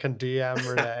listening, you can DM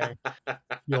Rene.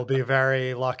 You'll be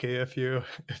very lucky if you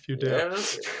do.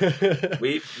 Yeah,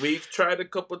 we've tried a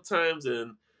couple times,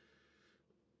 and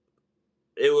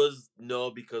it was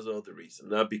no because of the reason,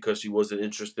 not because she wasn't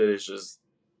interested. It's just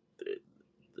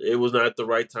it was not at the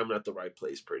right time, not the right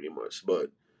place, pretty much. But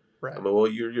I Right. mean, well,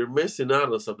 you're missing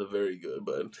out on something very good,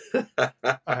 but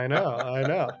I know.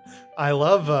 I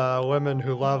love women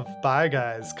who love bi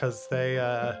guys because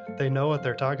they know what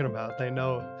they're talking about. They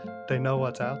know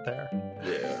what's out there.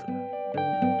 yeah.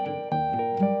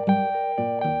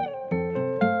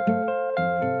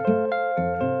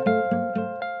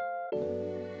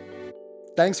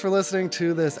 Thanks for listening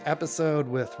to this episode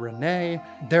with Rene.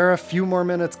 There are a few more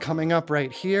minutes coming up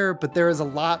right here, but there is a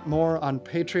lot more on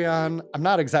Patreon. I'm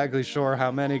not exactly sure how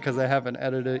many because I haven't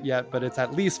edited it yet, but it's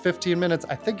at least 15 minutes.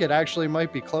 I think it actually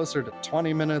might be closer to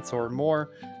 20 minutes or more.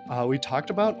 We talked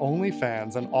about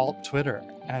OnlyFans and alt Twitter,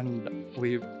 and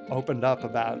we opened up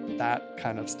about that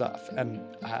kind of stuff. And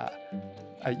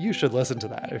you should listen to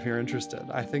that if you're interested.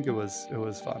 I think it was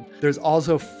fun. There's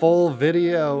also full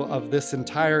video of this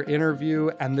entire interview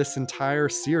and this entire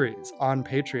series on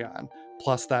Patreon,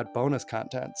 plus that bonus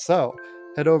content. So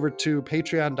head over to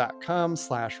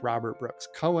patreon.com/Robert Brooks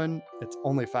Cohen. It's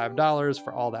only $5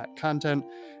 for all that content,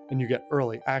 and you get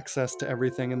early access to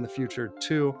everything in the future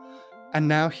too. And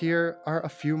now here are a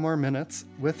few more minutes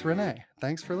with Rene.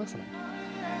 Thanks for listening.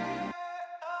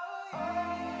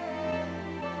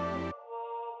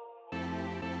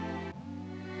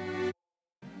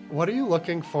 What are you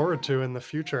looking forward to in the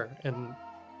future in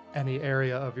any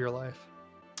area of your life?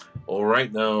 Well,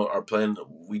 right now our plan,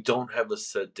 we don't have a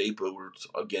set date, but we're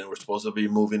supposed to be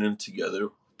moving in together,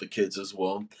 the kids as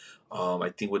well. I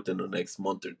think within the next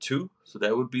month or two. So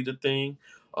that would be the thing.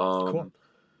 Cool. Um,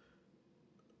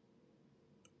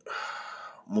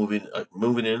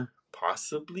 moving in,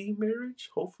 possibly marriage,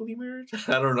 hopefully marriage.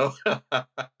 I don't know.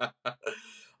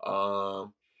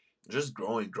 um, just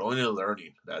growing and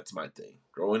learning. That's my thing.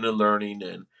 Growing and learning,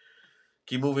 and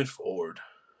keep moving forward.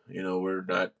 We're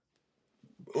not.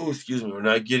 Oh, excuse me. We're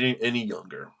not getting any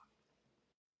younger,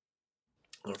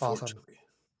 Awesome. unfortunately.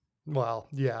 Well,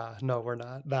 yeah, no, we're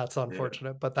not. That's Yeah.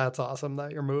 unfortunate, but that's awesome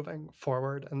that you're moving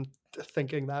forward and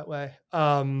thinking that way.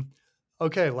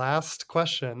 Okay, last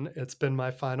question. It's been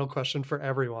my final question for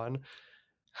everyone.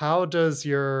 How does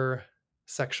your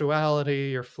sexuality,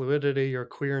 your fluidity, your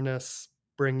queerness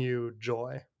bring you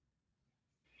joy?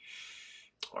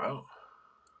 Wow.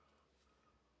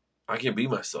 I can be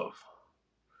myself.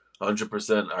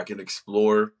 100%. I can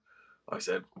explore. Like I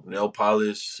said, nail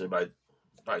polish. If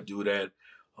I do that,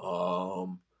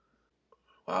 um,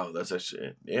 wow, that's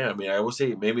actually, yeah. I mean, I would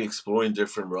say maybe exploring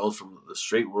different realms, from the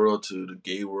straight world to the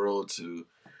gay world to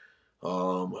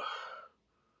um,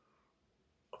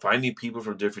 finding people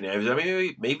from different areas. I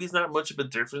mean, maybe it's not much of a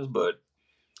difference, but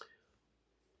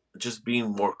just being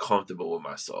more comfortable with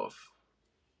myself,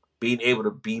 being able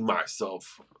to be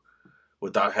myself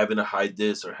without having to hide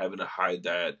this or having to hide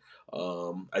that.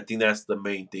 I think that's the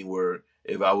main thing. Where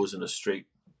if I was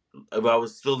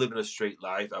still living a straight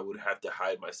life, I would have to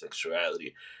hide my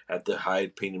sexuality, have to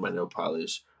hide painting my nail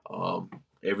polish.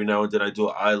 Every now and then I do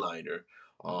an eyeliner.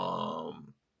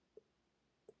 Um,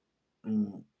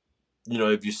 mm,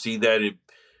 if you see that,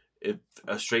 if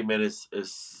a straight man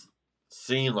is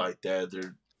seen like that,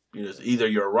 it's either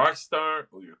you're a rock star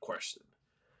or you're questioned.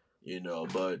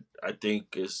 But I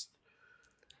think it's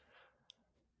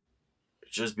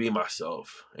just being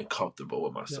myself and comfortable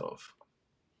with Yeah. myself.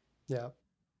 Yeah.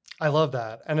 I love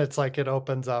that. And it's like it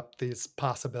opens up these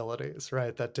possibilities,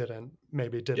 right? That didn't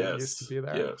used to Yes, be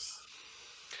there. yes.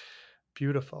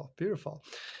 Beautiful, beautiful.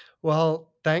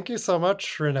 Well, thank you so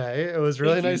much, Renee. It was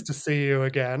really Thank nice you. to see you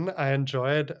again. I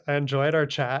enjoyed our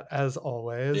chat as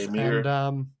always. Same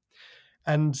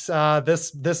And here.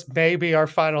 this may be our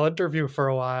final interview for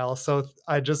a while. So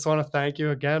I just want to thank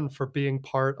you again for being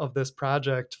part of this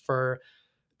project for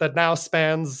that now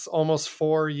spans almost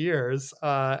 4 years,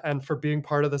 and for being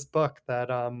part of this book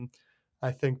that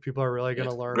I think people are really going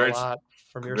Yeah, to learn a lot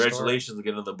from your story. congratulations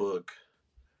again on the book.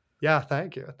 Yeah,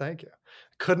 thank you. Thank you.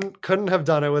 Couldn't have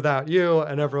done it without you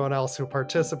and everyone else who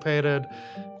participated.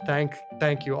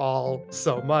 Thank you all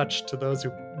so much to those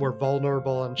who were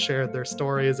vulnerable and shared their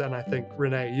stories. And I think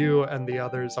Renee, you and the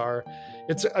others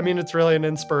it's really an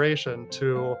inspiration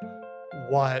to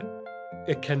what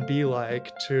it can be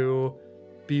like to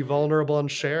be vulnerable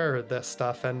and share this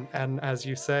stuff, and as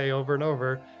you say over and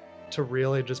over, to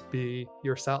really just be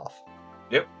yourself.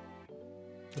 Yep.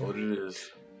 That's what it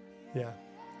is. Yeah.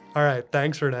 All right.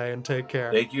 Thanks, Rene, and take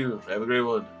care. Thank you. Have a great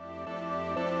one.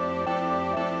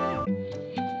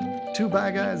 Two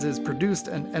Bi Guys is produced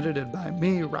and edited by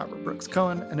me, Robert Brooks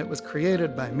Cohen, and it was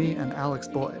created by me and Alex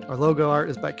Boyd. Our logo art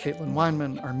is by Caitlin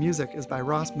Weinman. Our music is by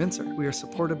Ross Mincer. We are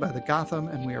supported by the Gotham,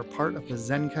 and we are part of the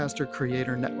Zencastr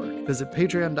Creator Network. Visit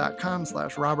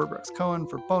patreon.com/Robert Brooks Cohen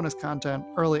for bonus content,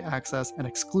 early access, and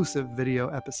exclusive video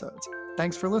episodes.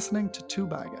 Thanks for listening to Two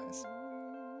Bi Guys.